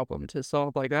guys problem to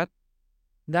solve. Like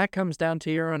that comes down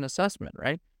to your own assessment,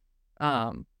 right?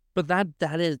 But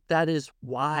that is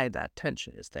why that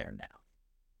tension is there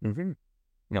now. Mm-hmm.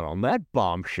 Now, on that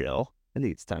bombshell, I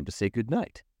think it's time to say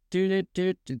goodnight. Do.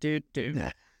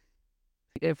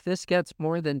 If this gets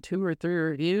more than 2 or 3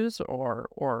 reviews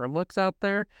or looks out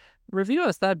there, review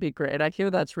us. That'd be great. I hear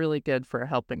that's really good for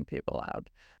helping people out.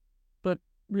 But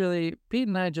really, Pete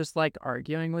and I just like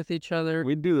arguing with each other.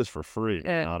 We do this for free,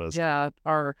 And not as yeah,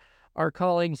 our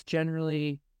colleagues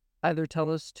generally either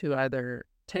tell us to either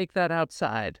take that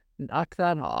outside, knock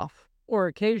that off, or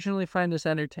occasionally find us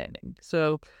entertaining.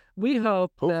 So we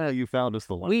hope hopefully that you found us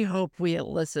the line. we hope we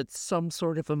elicit some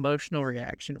sort of emotional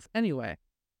reaction. Anyway,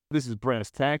 This is Brass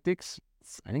Tactics,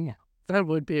 signing out. that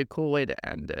would be a cool way to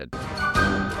end it.